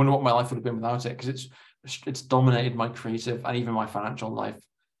 I wonder what my life would have been without it, because it's dominated my creative and even my financial life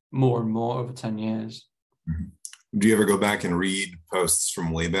more and more over 10 years. Do you ever go back and read posts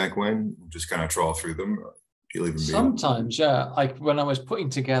from way back when, just kind of trawl through them? Or do you leave them sometimes, yeah. Like when I was putting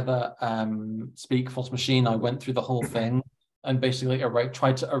together Speak False Machine, I went through the whole thing and basically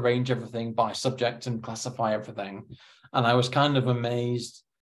tried to arrange everything by subject and classify everything. And I was kind of amazed.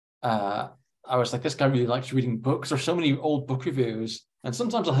 I was like, this guy really likes reading books. There's so many old book reviews. And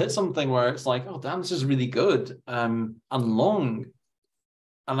sometimes I'll hit something where it's like, oh, damn, this is really good and long.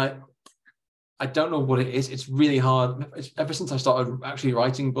 And I don't know what it is. It's really hard. Ever since I started actually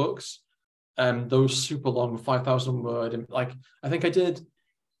writing books, those super long 5,000 word, like I think I did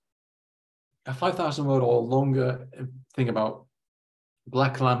a 5,000 word or longer thing about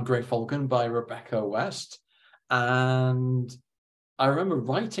Black Lamb, Grey Falcon by Rebecca West. And I remember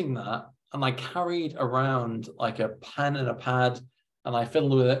writing that, and I carried around like a pen and a pad, and I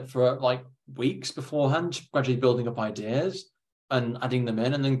fiddled with it for like weeks beforehand, gradually building up ideas and adding them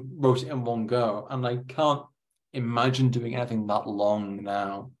in, and then wrote it in one go. And I can't imagine doing anything that long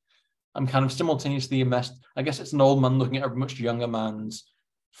now. I'm kind of simultaneously immersed. I guess it's an old man looking at a much younger man's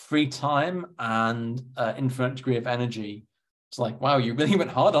free time and infinite degree of energy. It's like, wow, you really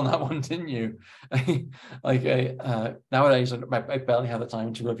went hard on that one, didn't you? Nowadays, I barely have the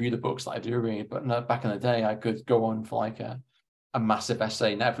time to review the books that I do read, but back in the day, I could go on for like a massive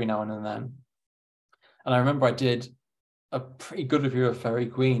essay every now and then. And I remember I did a pretty good review of Fairy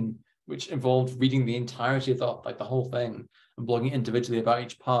Queen, which involved reading the entirety of the whole thing and blogging individually about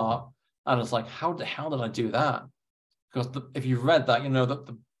each part. And it's like, how the hell did I do that? Because if you've read that, you know that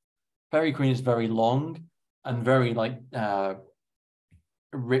the Fairy Queen is very long and very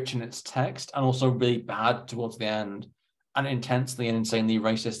rich in its text, and also really bad towards the end, and intensely and insanely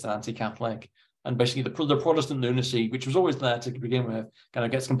racist and anti-Catholic. And basically the Protestant lunacy, which was always there to begin with, kind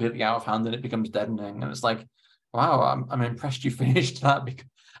of gets completely out of hand and it becomes deadening. And it's like, wow, I'm impressed you finished that, because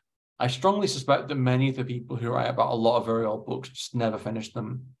I strongly suspect that many of the people who write about a lot of very old books just never finished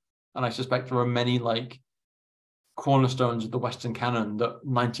them. And I suspect there are many like cornerstones of the Western canon that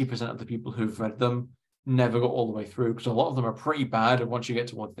 90% of the people who've read them never got all the way through, because a lot of them are pretty bad once you get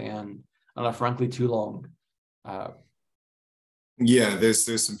towards the end and are frankly too long. Yeah,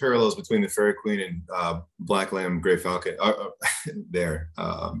 there's some parallels between the Fairy Queen and Black Lamb, Grey Falcon there,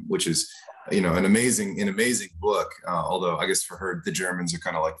 which is, you know, an amazing book. Although I guess for her, the Germans are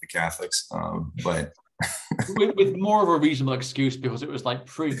kind of like the Catholics, but with more of a reasonable excuse, because it was like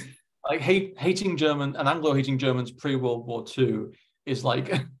hating German and Anglo-hating Germans pre-World War II is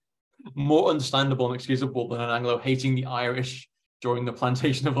like more understandable and excusable than an Anglo hating the Irish during the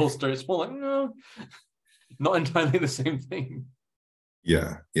plantation of Ulster. It's more like, no, not entirely the same thing.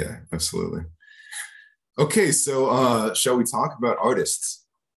 Yeah, absolutely. Okay, so shall we talk about artists?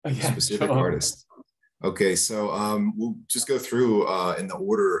 Yeah, specific sure. artists. Okay, so we'll just go through in the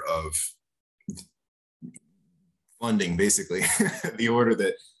order of funding, basically, the order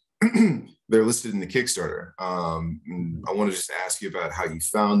that they're listed in the Kickstarter. I want to just ask you about how you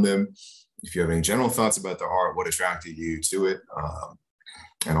found them, if you have any general thoughts about the art, what attracted you to it,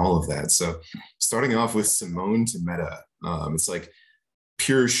 and all of that. So starting off with Simone to Meta, it's like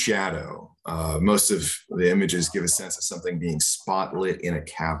pure shadow. Most of the images give a sense of something being spotlit in a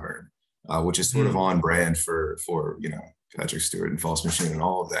cavern, which is sort of on brand for you know, Patrick Stuart and False Machine and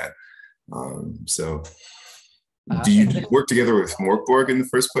all of that. So do you work together with Morkborg in the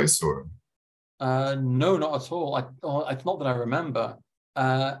first place, or? No, not at all. It's not that I remember.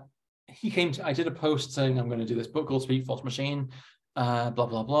 He came to, I did a post saying I'm going to do this book called Speak False Machine, blah,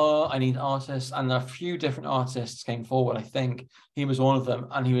 blah, blah. I need artists. And a few different artists came forward. I think he was one of them.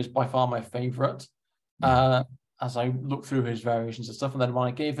 And he was by far my favorite as I looked through his variations and stuff. And then when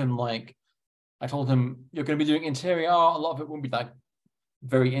I gave him, like, I told him, you're going to be doing interior art. A lot of it won't be that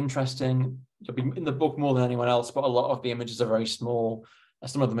very interesting. You'll be in the book more than anyone else, but a lot of the images are very small.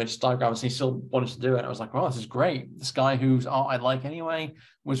 Some of them are just diagrams, and he still wanted to do it. I was like, well, this is great. This guy whose art I like anyway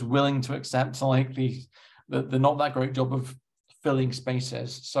was willing to accept like the not that great job of filling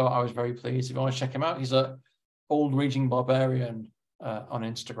spaces. So I was very pleased. If you want to check him out, he's a Old Raging Barbarian on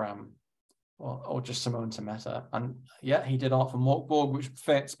Instagram, or just Simone to Meta. And yeah, he did art for Morkborg, which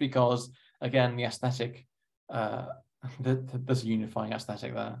fits because, again, the aesthetic, there's a unifying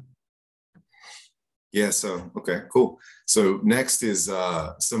aesthetic there. Yeah, so, okay, cool. So next is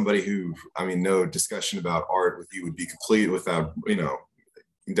somebody who, I mean, no discussion about art with you would be complete without, you know,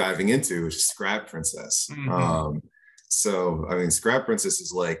 diving into, which is Scrap Princess. So, I mean, Scrap Princess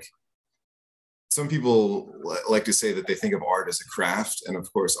is like, some people like to say that they think of art as a craft, and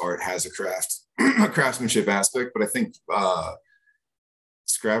of course, art has a craftsmanship aspect, but I think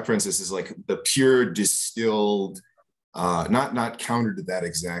Scrap Princess is like the pure distilled, not counter to that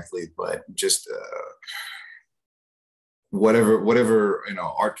exactly, but just whatever you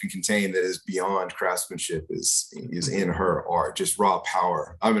know art can contain that is beyond craftsmanship is in her art, just raw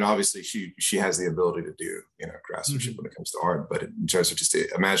power. I mean, obviously she has the ability to do, you know, craftsmanship when it comes to art, but in terms of just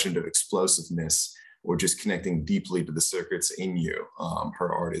imaginative explosiveness or just connecting deeply to the circuits in you,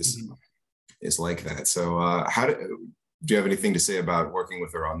 her art is like that. So do you have anything to say about working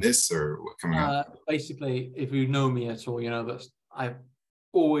with her on this, or what coming up? Basically, if you know me at all, you know that I've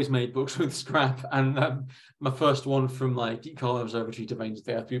always made books with Scrap, and my first one from like Geek Colony Observatory to Veins of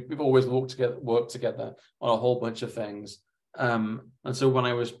the Earth, we've always worked together on a whole bunch of things. And so when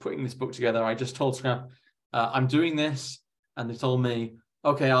I was putting this book together, I just told Scrap, I'm doing this, and they told me,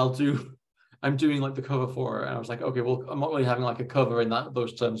 okay, I'm doing like the cover for it, and I was like, okay, well, I'm not really having like a cover in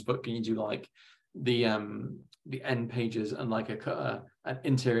those terms, but can you do like the end pages and like an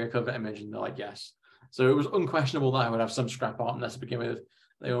interior cover image? And they're like, yes. So it was unquestionable that I would have some Scrap art in there to begin with.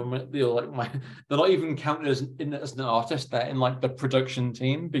 They're like they're not even counted as an artist. They're in like the production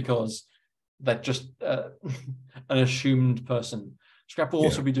team because they're just an assumed person. Scrap will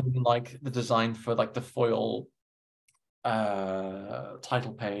also be doing like the design for like the foil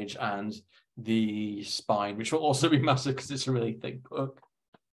title page and the spine, which will also be massive because it's a really thick book.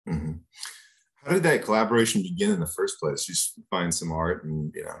 How did that collaboration begin in the first place? Just find some art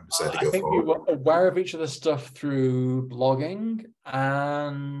and, you know, decide to go forward? We were aware of each other's stuff through blogging,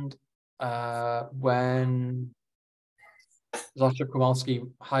 and when Zasha Kowalski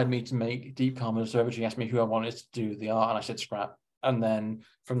hired me to make Deep Calm and Observatory, he asked me who I wanted to do the art, and I said scrap. And then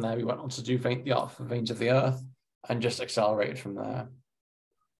from there, we went on to do the art for Veins of the Earth, and just accelerated from there.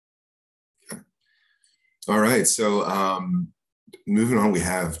 All right, so moving on, we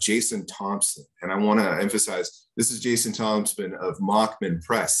have Jason Thompson, and I want to emphasize this is Jason Thompson of Mockman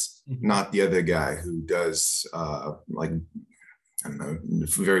Press, not the other guy who does like, I don't know,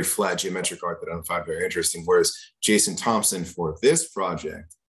 very flat geometric art that I find very interesting. Whereas Jason Thompson, for this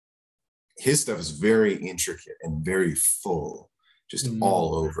project, his stuff is very intricate and very full, just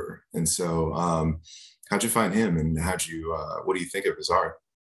all over. And so, how'd you find him, and what do you think of his art?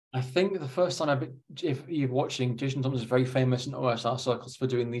 I think the first time if you're watching, Jason Thompson is very famous in OSR circles for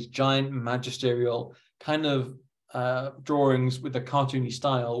doing these giant magisterial kind of drawings with a cartoony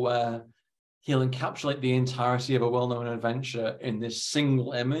style where he'll encapsulate the entirety of a well-known adventure in this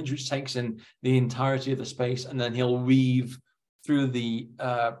single image, which takes in the entirety of the space, and then he'll weave through the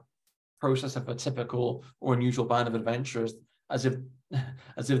process of a typical or unusual band of adventurers as if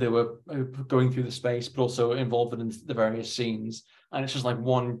they were going through the space, but also involved in the various scenes. And it's just like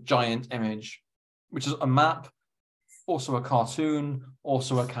one giant image, which is a map, also a cartoon,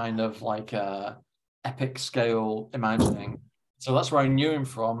 also a kind of like epic scale imagining. So that's where I knew him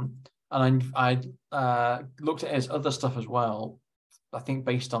from. And I looked at his other stuff as well. I think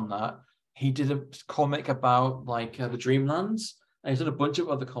based on that, he did a comic about like the Dreamlands, and he's done a bunch of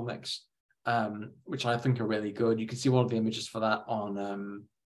other comics, which I think are really good. You can see one of the images for that on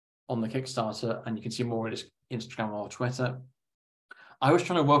the Kickstarter, and you can see more on his Instagram or Twitter. I was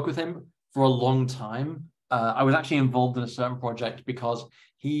trying to work with him for a long time. I was actually involved in a certain project because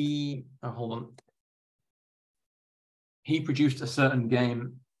he produced a certain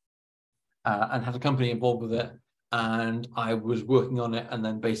game and had a company involved with it, and I was working on it and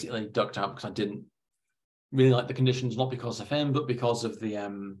then basically ducked out because I didn't really like the conditions, not because of him, but because of the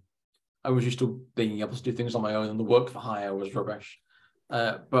I was used to being able to do things on my own, and the work for hire was rubbish.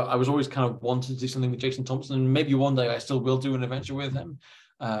 But I was always kind of wanting to do something with Jason Thompson, and maybe one day I still will do an adventure with him.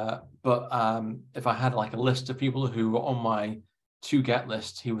 But if I had like a list of people who were on my to get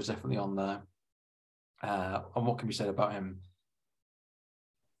list, he was definitely on there. And what can be said about him?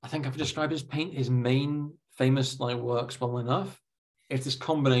 I think I've described his main famous like works well enough. It's this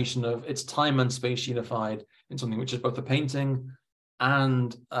combination of it's time and space unified in something which is both a painting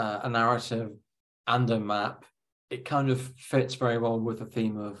and a narrative and a map. It kind of fits very well with the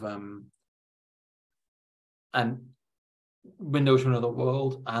theme of and window to another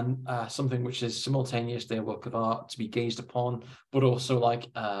world, and something which is simultaneously a work of art to be gazed upon, but also like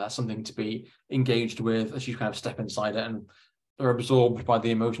something to be engaged with as you kind of step inside it and are absorbed by the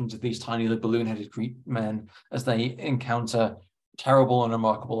emotions of these tiny balloon-headed men as they encounter terrible and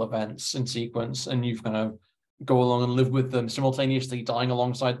remarkable events in sequence, and you've kind of go along and live with them, simultaneously dying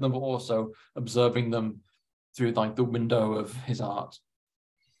alongside them, but also observing them through like the window of his art.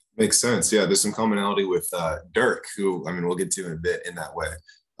 Makes sense. Yeah, there's some commonality with Dirk, who I mean we'll get to in a bit in that way.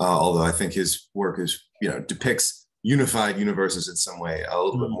 Although I think his work is depicts unified universes in some way, a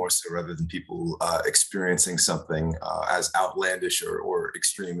little bit more so, rather than people experiencing something as outlandish or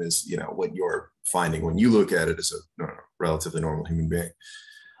extreme as what you're finding when you look at it as a relatively normal human being.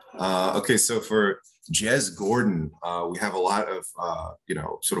 Okay, so for Jez Gordon, we have a lot of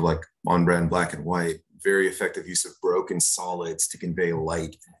sort of like on-brand black and white, very effective use of broken solids to convey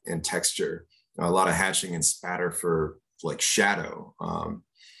light and texture. A lot of hatching and spatter for like shadow,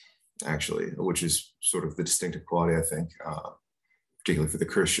 actually, which is sort of the distinctive quality, I think, particularly for the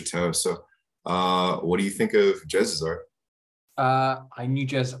Curse Chateau. So what do you think of Jez's art? I knew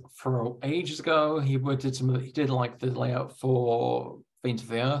Jez for ages ago. He did like the layout for Veins of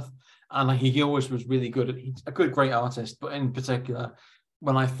the Earth, and like he always was really good. He's a great artist, but in particular,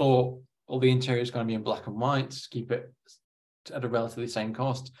 when I thought all the interior is going to be in black and white, keep it at a relatively same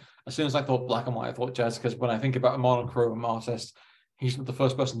cost. As soon as I thought black and white, I thought Jez, because when I think about a monochrome artist, he's the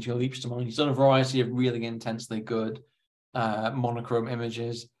first person who leaps to mind. He's done a variety of really intensely good monochrome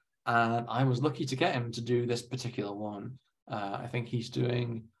images, and I was lucky to get him to do this particular one. I think he's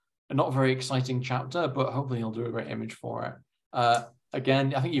doing a not very exciting chapter, but hopefully he'll do a great image for it.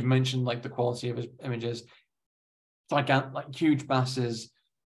 Again, I think you've mentioned like the quality of his images. Like huge masses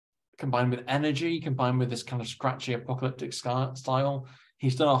combined with energy, combined with this kind of scratchy apocalyptic style.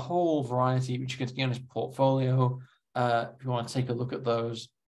 He's done a whole variety, which you can see on his portfolio. If you want to take a look at those,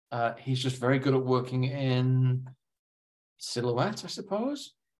 he's just very good at working in silhouette, I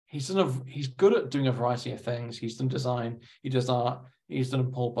suppose. He's good at doing a variety of things. He's done design, he does art, he's done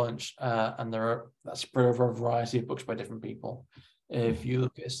a whole bunch, and that's spread over a variety of books by different people. If you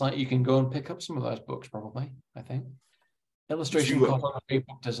look at his site, you can go and pick up some of those books, probably, I think. Illustration, you, cartography,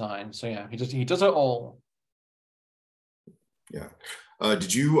 book design. So yeah, he does it all. yeah.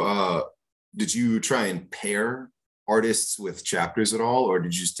 Did you try and pair artists with chapters at all, or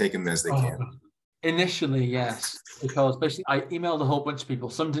did you just take them as they Oh, came? initially, yes, because basically I emailed a whole bunch of people.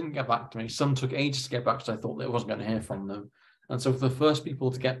 Some didn't get back to me. Some took ages to get back because I thought that I wasn't going to hear from them. And so for the first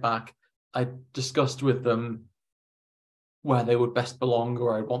people to get back, I discussed with them where they would best belong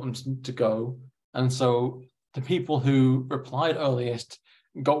or I'd want them to go. And so the people who replied earliest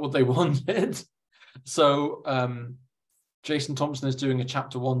got what they wanted. So Jason Thompson is doing a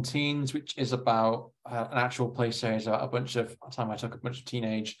chapter 1 teens, which is about an actual play series about I took a bunch of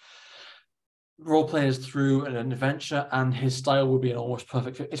teenage role players through an adventure, and his style would be an almost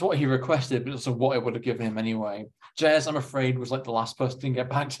perfect fit. It's what he requested, but also what I would have given him anyway. Jez, I'm afraid, was like the last person to get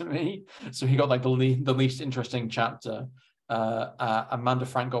back to me, so he got like the least interesting chapter. Amanda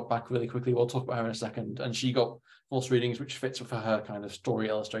Frank got back really quickly. We'll talk about her in a second, and she got false readings, which fits with her kind of story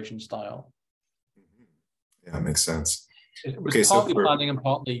illustration style. Yeah, makes sense. It was partly planning and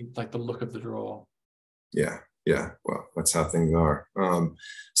partly like the look of the draw. Yeah. Well, that's how things are.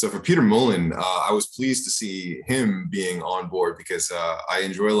 So for Peter Mullen, I was pleased to see him being on board because I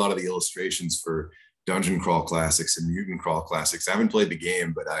enjoy a lot of the illustrations for Dungeon Crawl Classics and Mutant Crawl Classics. I haven't played the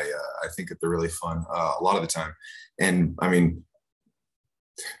game, but I think that they're really fun a lot of the time. And I mean,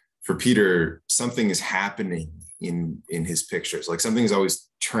 for Peter, something is happening in his pictures. Like something's always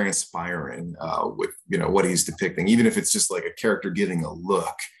transpiring with what he's depicting, even if it's just like a character giving a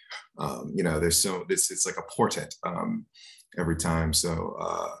look. It's like a portent every time. So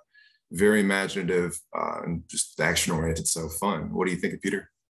very imaginative and just action oriented. So fun. What do you think of Peter?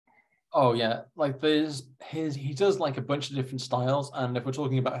 Oh yeah, like he does like a bunch of different styles, and if we're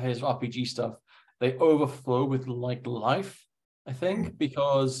talking about his RPG stuff, they overflow with like life, I think,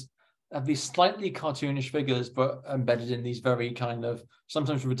 because of these slightly cartoonish figures, but embedded in these very kind of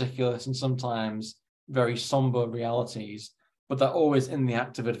sometimes ridiculous and sometimes very somber realities. But they're always in the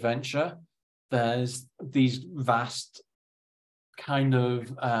act of adventure. There's these vast kind of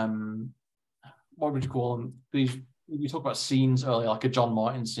what would you call them? We talked about scenes earlier, like a John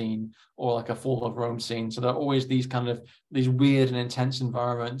Martin scene or like a Fall of Rome scene. So there are always these weird and intense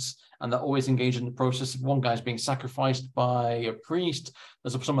environments, and they're always engaged in the process. One guy's being sacrificed by a priest.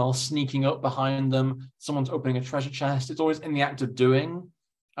 There's someone else sneaking up behind them. Someone's opening a treasure chest. It's always in the act of doing.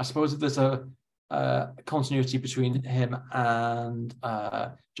 I suppose if there's a continuity between him and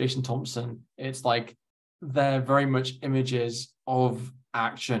Jason Thompson, it's like they're very much images of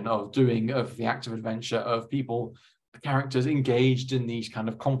action, of doing, of the act of adventure, of people, characters engaged in these kind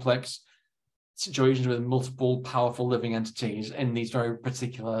of complex situations with multiple powerful living entities in these very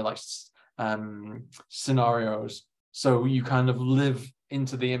particular like scenarios. So you kind of live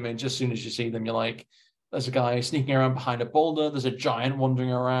into the image as soon as you see them. You're like, there's a guy sneaking around behind a boulder, there's a giant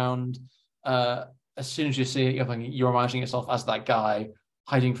wandering around. As soon as you see it, you're imagining yourself as that guy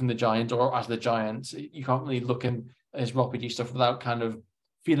hiding from the giant or as the giant. You can't really look in his RPG stuff without kind of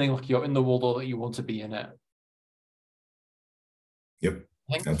feeling like you're in the world or that you want to be in it. Yep.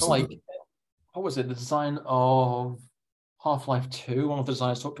 I think for like, what was it? The design of Half-Life 2, one of the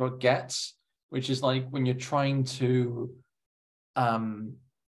designers talked about Gets, which is like when you're trying to embed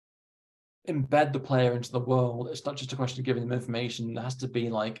the player into the world, it's not just a question of giving them information. There has to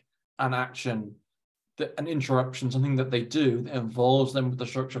be like an action, an interruption, something that they do that involves them with the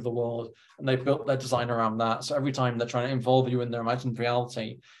structure of the world, and they built their design around that. So every time they're trying to involve you in their imagined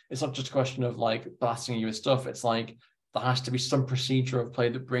reality, it's not just a question of like blasting you with stuff. It's like there has to be some procedure of play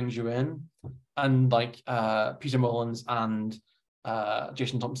that brings you in. And like Peter Mullins and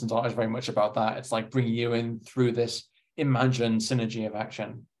Jason Thompson's art is very much about that. It's like bringing you in through this imagined synergy of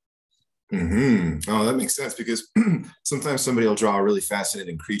action. Oh, that makes sense, because sometimes somebody will draw a really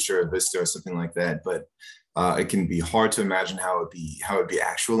fascinating creature, a vista or something like that, but it can be hard to imagine how it'd be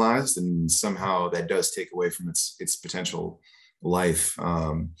actualized, and somehow that does take away from its potential life.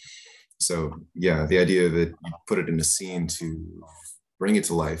 So yeah, the idea that you put it in a scene to bring it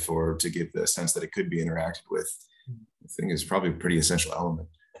to life or to give the sense that it could be interacted with, I think is probably a pretty essential element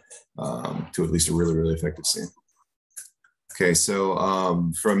to at least a really, really effective scene. Okay, so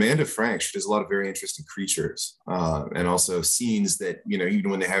for Amanda Frank, she does a lot of very interesting creatures and also scenes that,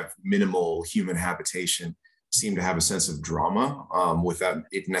 even when they have minimal human habitation, seem to have a sense of drama without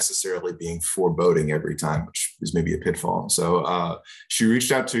it necessarily being foreboding every time, which is maybe a pitfall. So she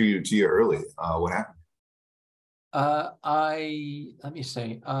reached out to you early. What happened? Let me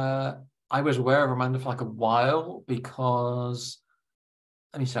see. I was aware of Amanda for like a while because,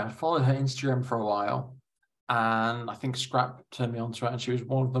 let me see, I followed her Instagram for a while. and I think Scrap turned me onto it, and she was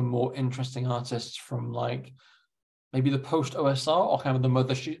one of the more interesting artists from like maybe the post OSR or kind of the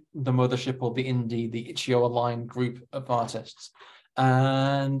mothership or the indie, the Itch.io aligned group of artists.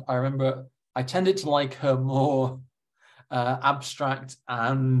 And I remember I tended to like her more abstract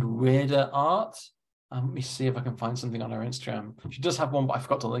and weirder art. Let me see if I can find something on her Instagram. She does have one, but I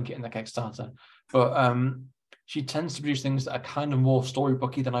forgot to link it in the Kickstarter. But she tends to produce things that are kind of more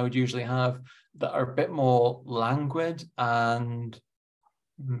storybooky than I would usually have, that are a bit more languid and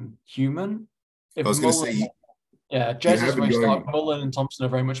human. I If was going to Mullen, say, yeah, you Jez is have been very stark. going, Mullen and Thompson are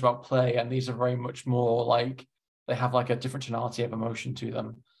very much about play, and these are very much more like they have like a different tonality of emotion to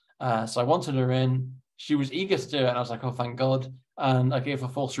them. So I wanted her in. She was eager to do it, and I was like, oh, thank God. And I gave her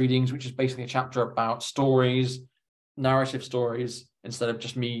false readings, which is basically a chapter about stories, narrative stories, instead of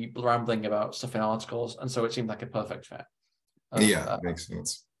just me rambling about stuff in articles. And so it seemed like a perfect fit. yeah, makes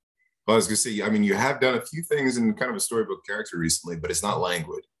sense. Well, I was going to say, I mean, you have done a few things in kind of a storybook character recently, but it's not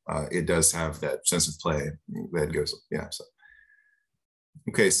languid. It does have that sense of play that goes, yeah. So,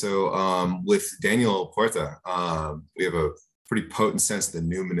 okay, so with Daniel Porta, we have a pretty potent sense of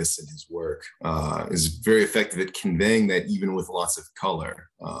the numinous in his work. Is very effective at conveying that even with lots of color.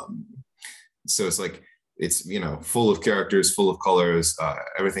 So it's like, it's, you know, full of characters, full of colors,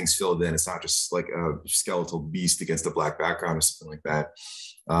 everything's filled in. It's not just like a skeletal beast against a black background or something like that.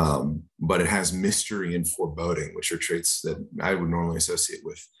 But it has mystery and foreboding, which are traits that I would normally associate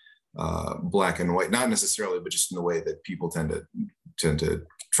with black and white, not necessarily, but just in the way that people tend to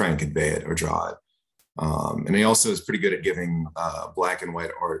try and convey it or draw it. And he also is pretty good at giving black and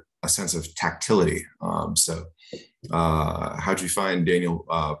white art a sense of tactility. So how'd you find Daniel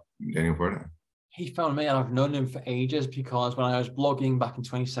Porta? He found me, and I've known him for ages because when I was blogging back in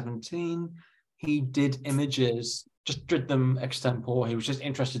 2017, he did images, just did them extempore. He was just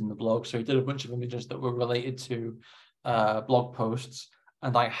interested in the blog, so he did a bunch of images that were related to blog posts.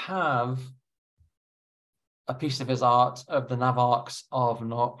 And I have a piece of his art of the Navarchs of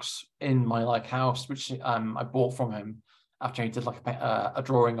Nox in my like house, which I bought from him after he did like a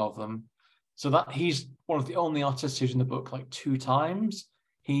drawing of them. So that he's one of the only artists who's in the book like 2 times.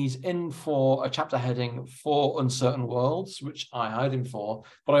 He's in for a chapter heading for Uncertain Worlds, which I hired him for,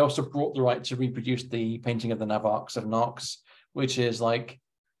 but I also brought the right to reproduce the painting of the Navarchs of Nox, which is like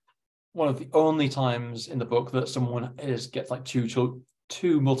one of the only times in the book that someone gets like two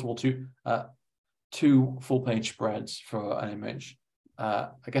full-page spreads for an image.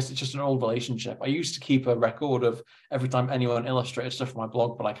 I guess it's just an old relationship. I used to keep a record of every time anyone illustrated stuff for my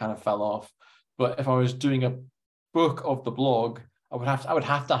blog, but I kind of fell off. But if I was doing a book of the blog, I would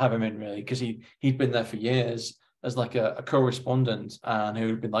have to have him in, really, because he'd been there for years as like a correspondent, and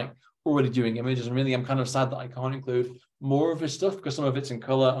who'd been like already doing images. And really, I'm kind of sad that I can't include more of his stuff because some of it's in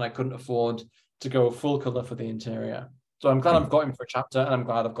color, and I couldn't afford to go full color for the interior. So I'm glad I've got him for a chapter, and I'm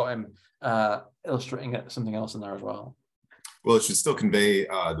glad I've got him illustrating something else in there as well. Well, it should still convey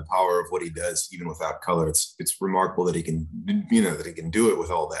the power of what he does, even without color. It's remarkable that he can, that he can do it with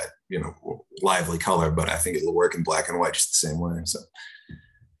all that, lively color. But I think it'll work in black and white just the same way. So,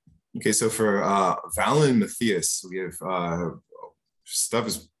 okay, so for Valen Matthias, we have stuff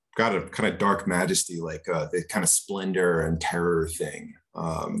has got a kind of dark majesty, like the kind of splendor and terror thing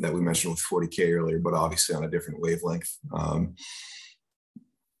that we mentioned with 40K earlier, but obviously on a different wavelength.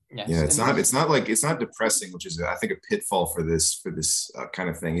 Yes. Yeah, it's not depressing, which is I think a pitfall for this kind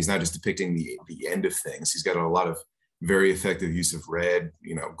of thing. He's not just depicting the end of things. He's got a lot of very effective use of red,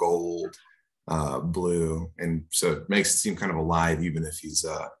 gold, blue, and so it makes it seem kind of alive, even if he's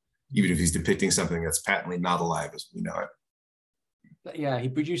depicting something that's patently not alive as we know it. Yeah, he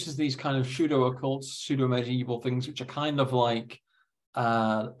produces these kind of pseudo-occult, pseudo-medieval things, which are kind of like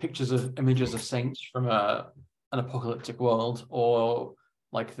pictures of images of saints from an apocalyptic world, or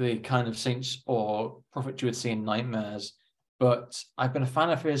like the kind of saints or prophets you would see in nightmares. But I've been a fan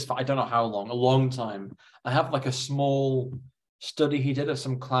of his for I don't know how long, a long time. I have like a small study he did of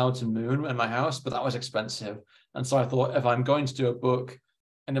some clouds and moon in my house, but that was expensive. And so I thought, if I'm going to do a book,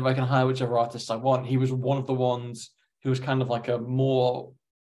 and if I can hire whichever artist I want, he was one of the ones who was kind of like I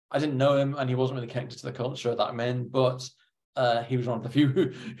didn't know him, and he wasn't really connected to the culture that I'm in, but he was one of the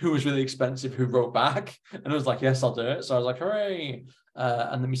few who was really expensive, who wrote back and was like, yes, I'll do it. So I was like, hooray.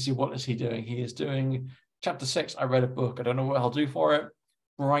 And let me see, what is he doing? He is doing chapter 6. I read a book. I don't know what I'll do for it.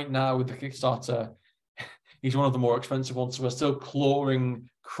 Right now with the Kickstarter, he's one of the more expensive ones. So we're still crawling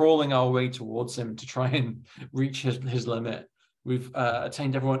our way towards him to try and reach his limit. We've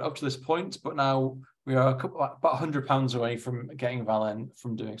attained everyone up to this point, but now we are about £100 away from getting Valen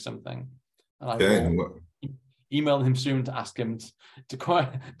from doing something. And I will email him soon to ask him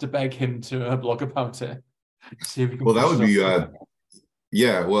to beg him to blog about it. See if we can Well, that push would it be up.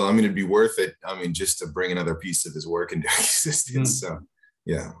 yeah. Well, I mean, it'd be worth it. I mean, just to bring another piece of his work into existence. Mm. So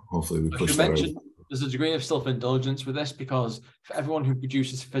yeah, hopefully we I should push that over. mention there's a degree of self-indulgence with this because for everyone who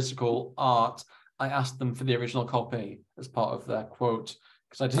produces physical art, I asked them for the original copy as part of their quote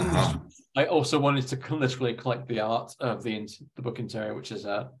because I didn't just. Uh-huh. I also wanted to literally collect the art of the book interior, which is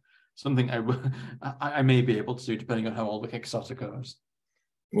something I may be able to do depending on how all the Kickstarter goes.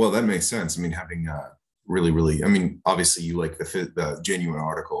 Well, that makes sense. I mean, having really, really, I mean, obviously you like the genuine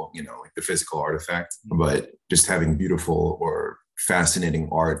article, you know, like the physical artifact, but just having beautiful or fascinating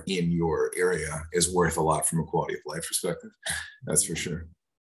art in your area is worth a lot from a quality of life perspective. That's for sure.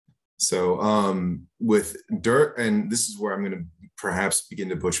 So with Dirk, and this is where I'm going to perhaps begin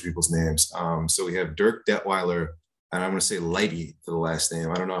to butcher people's names. So we have Dirk Detweiler, and I'm going to say Lighty for the last name.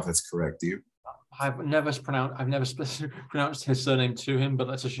 I don't know if that's correct. Do you? I've never pronounced his surname to him, but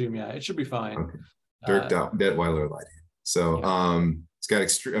let's assume yeah, it should be fine. Okay. Dirk Detweiler Lighty. So yeah. It's got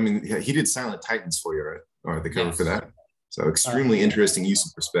extreme. I mean, he did Silent Titans for you, right? Or the cover for that. So extremely interesting use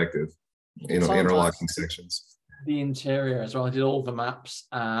of perspective. You know, interlocking sections. The interior as well. I did all the maps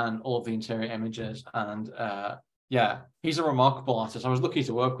and all of the interior images, and yeah, he's a remarkable artist. I was lucky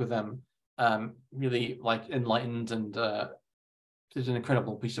to work with him. Really like enlightened and did an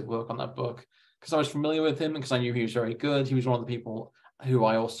incredible piece of work on that book because I was familiar with him and because I knew he was very good. He was one of the people who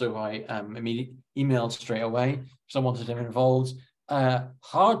I immediately emailed straight away because I wanted him involved.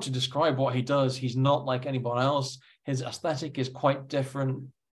 Hard to describe what he does. He's not like anyone else. His aesthetic is quite different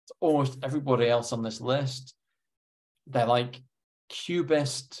to almost everybody else on this list. They're like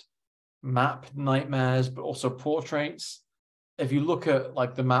cubist map nightmares, but also portraits. If you look at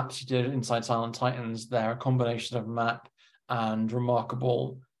like the maps he did inside Silent Titans, they're a combination of map and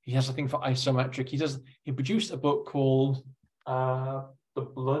remarkable. He has a thing for isometric. He produced a book called The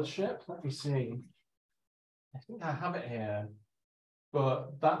Blood Ship. Let me see. I think I have it here.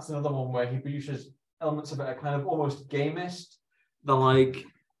 But that's another one where he produces elements of it are kind of almost gamist. The like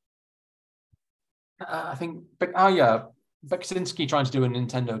I think, yeah, Beksinski trying to do a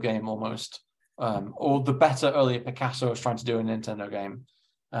Nintendo game almost, or the better earlier Picasso is trying to do a Nintendo game.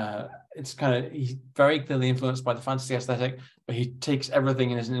 It's kind of, he's very clearly influenced by the fantasy aesthetic, but he takes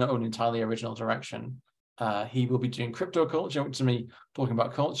everything in his own entirely original direction. He will be doing crypto culture, which is me talking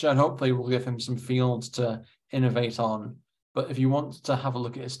about culture, and hopefully we'll give him some fields to innovate on. But if you want to have a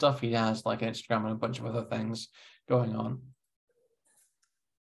look at his stuff, he has like Instagram and a bunch of other things going on.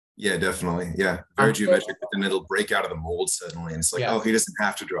 Yeah, definitely. Yeah, very geometric, but then it'll break out of the mold suddenly, and it's like, oh, he doesn't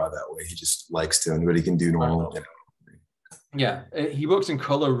have to draw that way. He just likes to, but he can do normal. You know. Yeah, he works in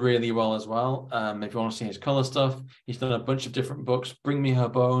color really well as well. If you want to see his color stuff, he's done a bunch of different books. Bring Me Her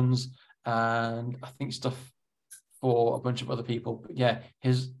Bones, and I think stuff for a bunch of other people. But yeah,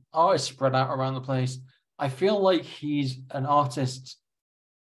 his art is spread out around the place. I feel like he's an artist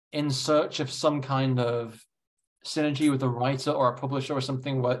in search of some kind of synergy with a writer or a publisher or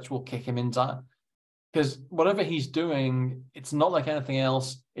something which will kick him into, because whatever he's doing, it's not like anything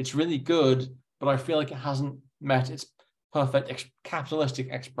else. It's really good, but I feel like it hasn't met its perfect capitalistic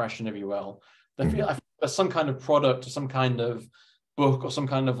expression, if you will. I feel like there's some kind of product or some kind of book or some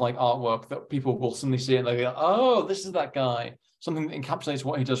kind of like artwork that people will suddenly see it and they go, oh, this is that guy. Something that encapsulates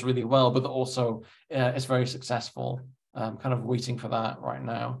what he does really well, but that also is very successful. Kind of waiting for that right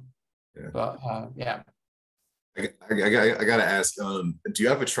now. Yeah. But yeah. I gotta ask, do you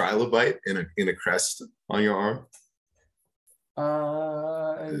have a trilobite in a crest on your arm?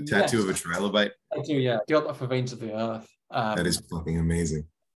 A tattoo of a trilobite? I do, yeah. Got that for Veins of the Earth. That is fucking amazing.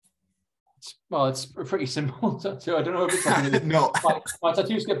 It's a pretty simple tattoo. I don't know if it's something really, no. My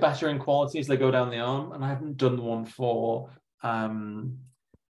tattoos get better in quality as they go down the arm, and I haven't done one for Demon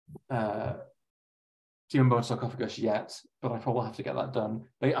Bone Sarcophagus yet, but I probably have to get that done.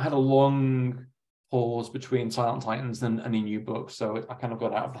 But I had a long pause between Silent Titans and any new books, so I kind of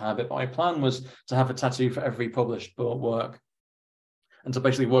got out of the habit. But my plan was to have a tattoo for every published work, and to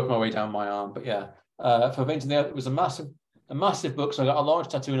basically work my way down my arm. But yeah, for Veins of the Earth, it was a massive book, so I got a large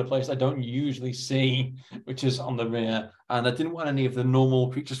tattoo in a place I don't usually see, which is on the rear. And I didn't want any of the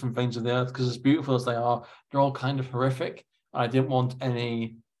normal creatures from Veins of the Earth, because as beautiful as they are, they're all kind of horrific. I didn't want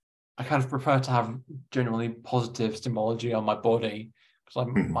any. I kind of prefer to have genuinely positive symbology on my body, because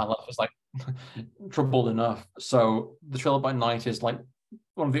my life is like troubled enough. So the Trilobite Knight is like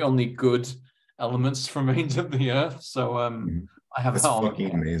one of the only good elements from Veins of the Earth. So I have that's that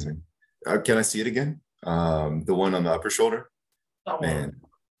fucking amazing. Can I see it again? The one on the upper shoulder. Man,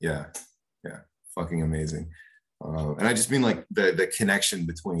 yeah, fucking amazing. And I just mean like the connection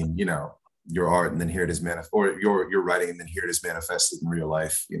between, you know, your art and then here it is or your writing and then here it is manifested in real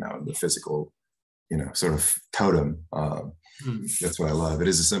life, you know, the physical sort of totem. Hmm. That's what I love. It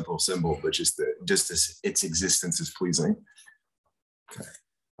is a simple symbol, but just its existence is pleasing. Okay.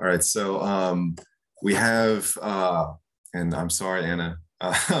 All right. So we have, and I'm sorry, Anna.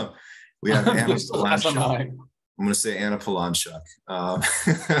 We have Anna Polanchuk. I'm going to say Anna Polanchuk.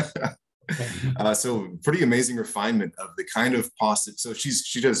 So pretty amazing refinement of the kind of pasta. So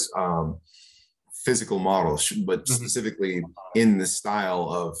she does physical models, but specifically in the style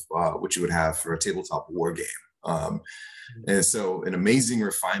of what you would have for a tabletop war game. And so an amazing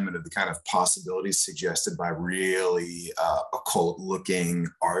refinement of the kind of possibilities suggested by really occult looking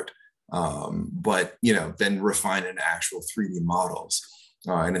art, but then refine into actual 3D models.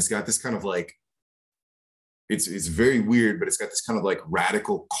 And it's got this kind of like, it's very weird, but it's got this kind of like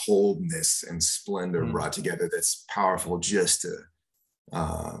radical coldness and splendor brought together that's powerful just to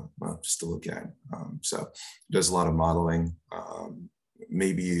look at. So it does a lot of modeling,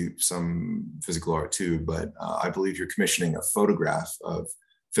 maybe some physical art too, but I believe you're commissioning a photograph of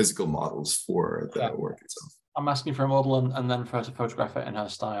physical models for the work itself. I'm asking for a model and then for her to photograph it in her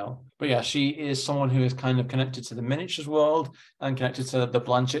style. But yeah, she is someone who is kind of connected to the miniatures world and connected to the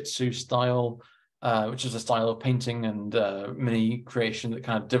Blanchitsu style, which is a style of painting and mini creation that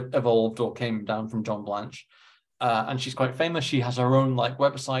kind of evolved or came down from John Blanche. And she's quite famous. She has her own like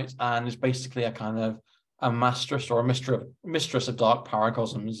website and is basically a kind of a mistress or a mistress of dark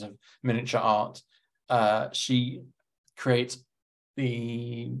paracosms of miniature art. She creates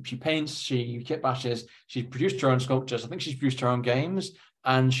she paints, she kit bashes, she's produced her own sculptures. I think she's produced her own games,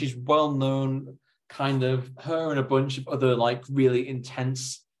 and she's well known. Kind of her and a bunch of other like really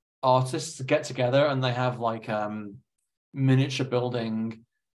intense artists get together and they have like miniature building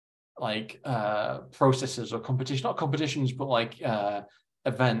like processes or competition, not competitions, but like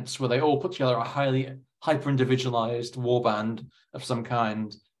events where they all put together a highly hyper individualized warband of some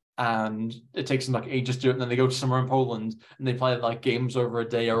kind, and it takes them like ages to do it, and then they go to somewhere in Poland and they play like games over a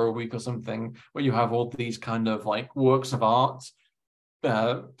day or a week or something, where you have all these kind of like works of art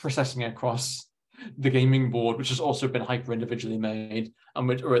processing across the gaming board, which has also been hyper individually made, and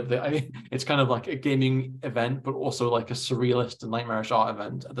it's kind of like a gaming event, but also like a surrealist and nightmarish art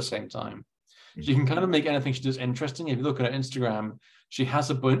event at the same time. So you can kind of make anything she does interesting. If you look at her Instagram, she has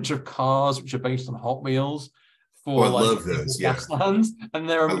a bunch of cars which are based on Hot Wheels for I love those, Gaslands, and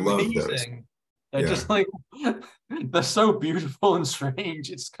they're amazing. They're just like they're so beautiful and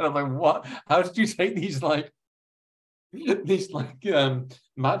strange. It's kind of like, what? How did you take these like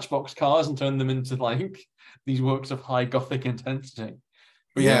Matchbox cars and turn them into like these works of high Gothic intensity?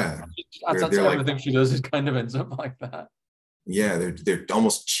 But that's everything she does. It kind of ends up like that. Yeah, they're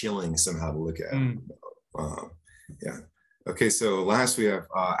almost chilling somehow to look at. Yeah. Okay, so last we have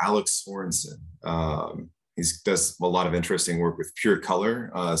Alex Sorensen. He does a lot of interesting work with pure color,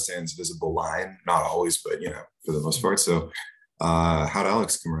 sans visible line. Not always, but for the most part. So how'd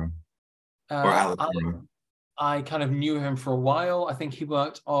Alex come around? Or Alex come around? I kind of knew him for a while. I think he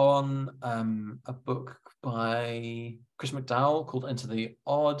worked on a book by Chris McDowell called Into the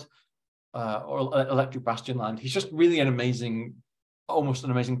Odd, or Electric Bastion Land. He's just really almost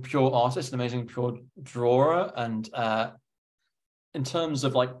an amazing pure artist, an amazing pure drawer. And in terms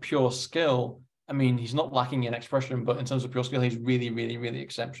of like pure skill, I mean, he's not lacking in expression, but in terms of pure skill, he's really, really, really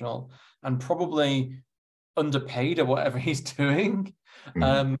exceptional and probably underpaid at whatever he's doing.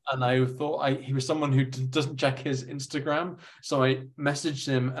 And I thought he was someone who doesn't check his Instagram. So I messaged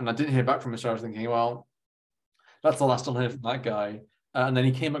him and I didn't hear back from him. So I was thinking, well, that's the last I'll hear from that guy. And then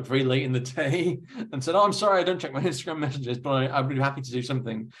he came up very late in the day and said, oh, I'm sorry, I don't check my Instagram messages, but I'd be happy to do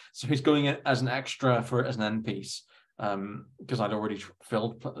something. So he's going in as an extra as an end piece, because I'd already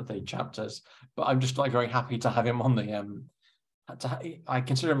filled the chapters. But I'm just like very happy to have him on the I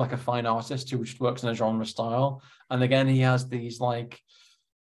consider him like a fine artist who just works in a genre style. And again, he has these like,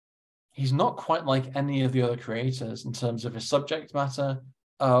 he's not quite like any of the other creators in terms of his subject matter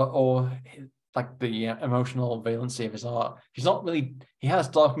or like the emotional valency of his art. He's not really, he has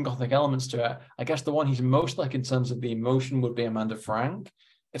dark and Gothic elements to it. I guess the one he's most like in terms of the emotion would be Amanda Frank.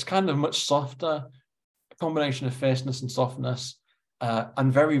 It's kind of much softer, a combination of fierceness and softness,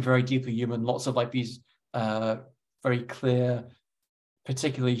 and very, very deeply human. Lots of like these very clear,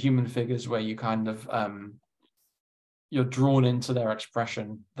 particularly human figures where you kind of you're drawn into their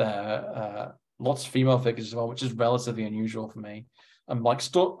expression. Their lots of female figures as well, which is relatively unusual for me.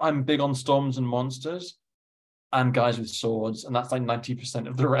 I'm big on storms and monsters and guys with swords, and that's like 90%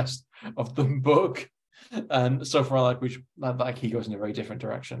 of the rest of the book. And so far, like he goes in a very different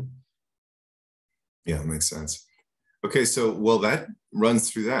direction. Yeah, it makes sense. Okay, so that runs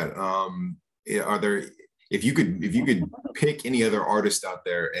through that. Are there if you could pick any other artist out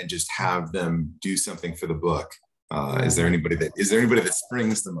there and just have them do something for the book, is there anybody that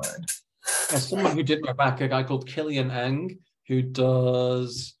springs to mind? As someone who did my back, a guy called Killian Eng, who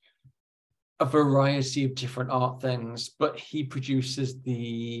does a variety of different art things, but he produces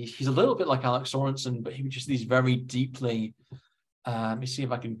he's a little bit like Alex Sorensen, but he produces these very deeply, let me see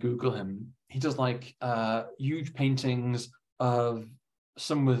if I can Google him. He does like huge paintings of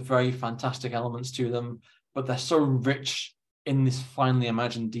some with very fantastic elements to them, but they're so rich in this finely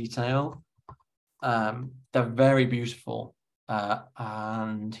imagined detail. They're very beautiful.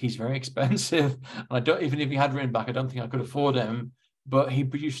 And he's very expensive. And I don't, even if he had written back, I don't think I could afford him. But he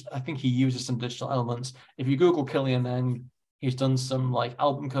produced, I think he uses some digital elements. If you Google Killian Eng, he's done some like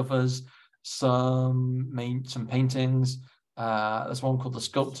album covers, some paintings. There's one called The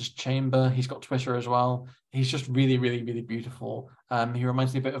Sculptor's Chamber. He's got Twitter as well. He's just really, really, really beautiful. He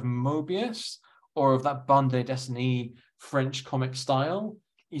reminds me a bit of Mobius or of that bande dessinée French comic style.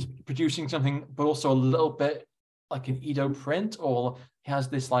 He's producing something, but also a little bit like an Edo print, or he has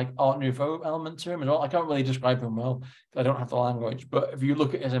this like Art Nouveau element to him as well. I can't really describe him well because I don't have the language, but if you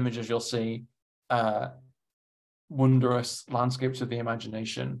look at his images, you'll see wondrous landscapes of the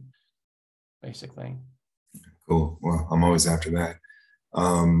imagination, basically. Cool. Well, I'm always after that.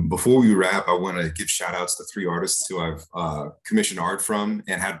 Before we wrap, I want to give shout outs to 3 artists who I've commissioned art from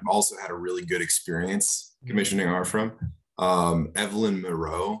and also had a really good experience commissioning art from. Evelyn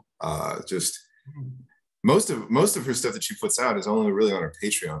Moreau, just most of her stuff that she puts out is only really on her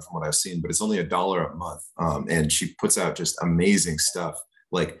Patreon from what I've seen, but it's only $1 a month. And she puts out just amazing stuff,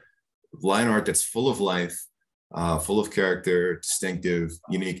 like line art that's full of life, full of character, distinctive,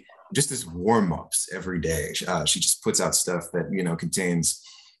 unique, just as warm-ups every day. She just puts out stuff that, you know, contains,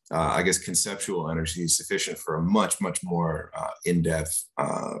 I guess, conceptual energy sufficient for a much, much more in-depth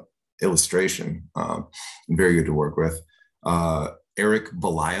illustration. Very good to work with. Eric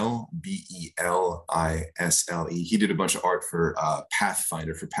Belisle, Belisle. He did a bunch of art for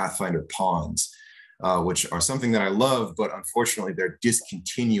Pathfinder Pawns, which are something that I love, but unfortunately they're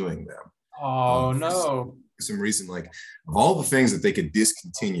discontinuing them. Oh no. For some reason, like of all the things that they could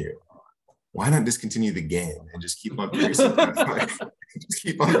discontinue, why not discontinue the game and just keep on producing Pathfinder? Just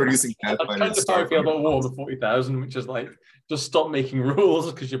keep on producing Pathfinder. That's kind of how I feel about War of the 40,000, which is like, just stop making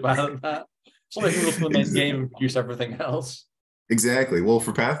rules because you're bad at that. Stop making rules for the main game and produce everything else. Exactly. Well,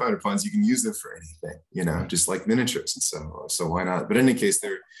 for Pathfinder Pawns, you can use them for anything, you know, just like miniatures. And so why not? But in any case,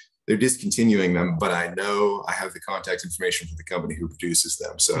 they're discontinuing them, but I know I have the contact information for the company who produces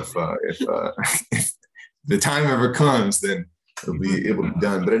them. So if the time ever comes, then it'll be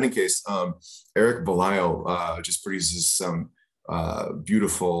done. But in any case, Eric Belisle just produces some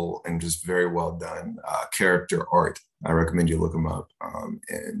beautiful and just very well done character art. I recommend you look him up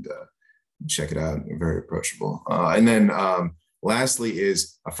and check it out. Very approachable. And then lastly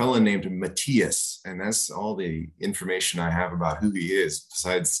is a fellow named Matthias, and that's all the information I have about who he is,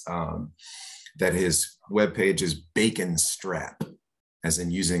 besides that his webpage is Bacon Strap, as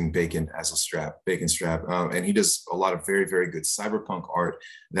in using bacon as a strap, Bacon Strap. And he does a lot of very, very good cyberpunk art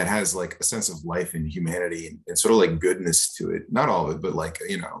that has like a sense of life and humanity and sort of like goodness to it. Not all of it, but like,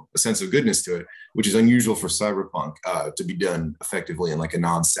 you know, a sense of goodness to it, which is unusual for cyberpunk to be done effectively in like a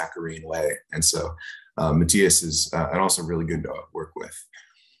non-saccharine way. And so Matthias is and also really good to work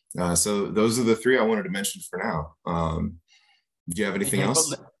with. So those are the 3 I wanted to mention for now. Do you have anything else?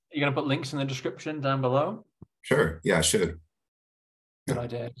 You're going to put links in the description down below? Sure. Yeah, I should. Good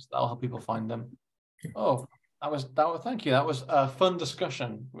idea. That'll help people find them. Oh, thank you. That was a fun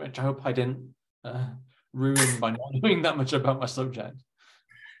discussion, which I hope I didn't ruin by not knowing that much about my subject.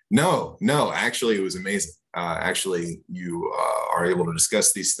 No, actually, it was amazing. Actually, you are able to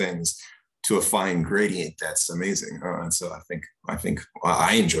discuss these things to a fine gradient that's amazing. And so I think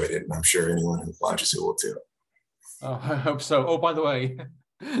I enjoyed it, and I'm sure anyone who watches it will too. Oh, I hope so. Oh, by the way,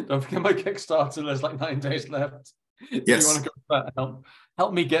 don't forget my Kickstarter. There's like 9 days left. If yes. you want to go for that,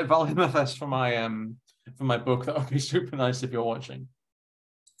 help me get Valhalla Fest for my book. That would be super nice if you're watching.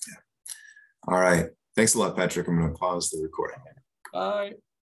 Yeah. All right. Thanks a lot, Patrick. I'm going to pause the recording. Bye.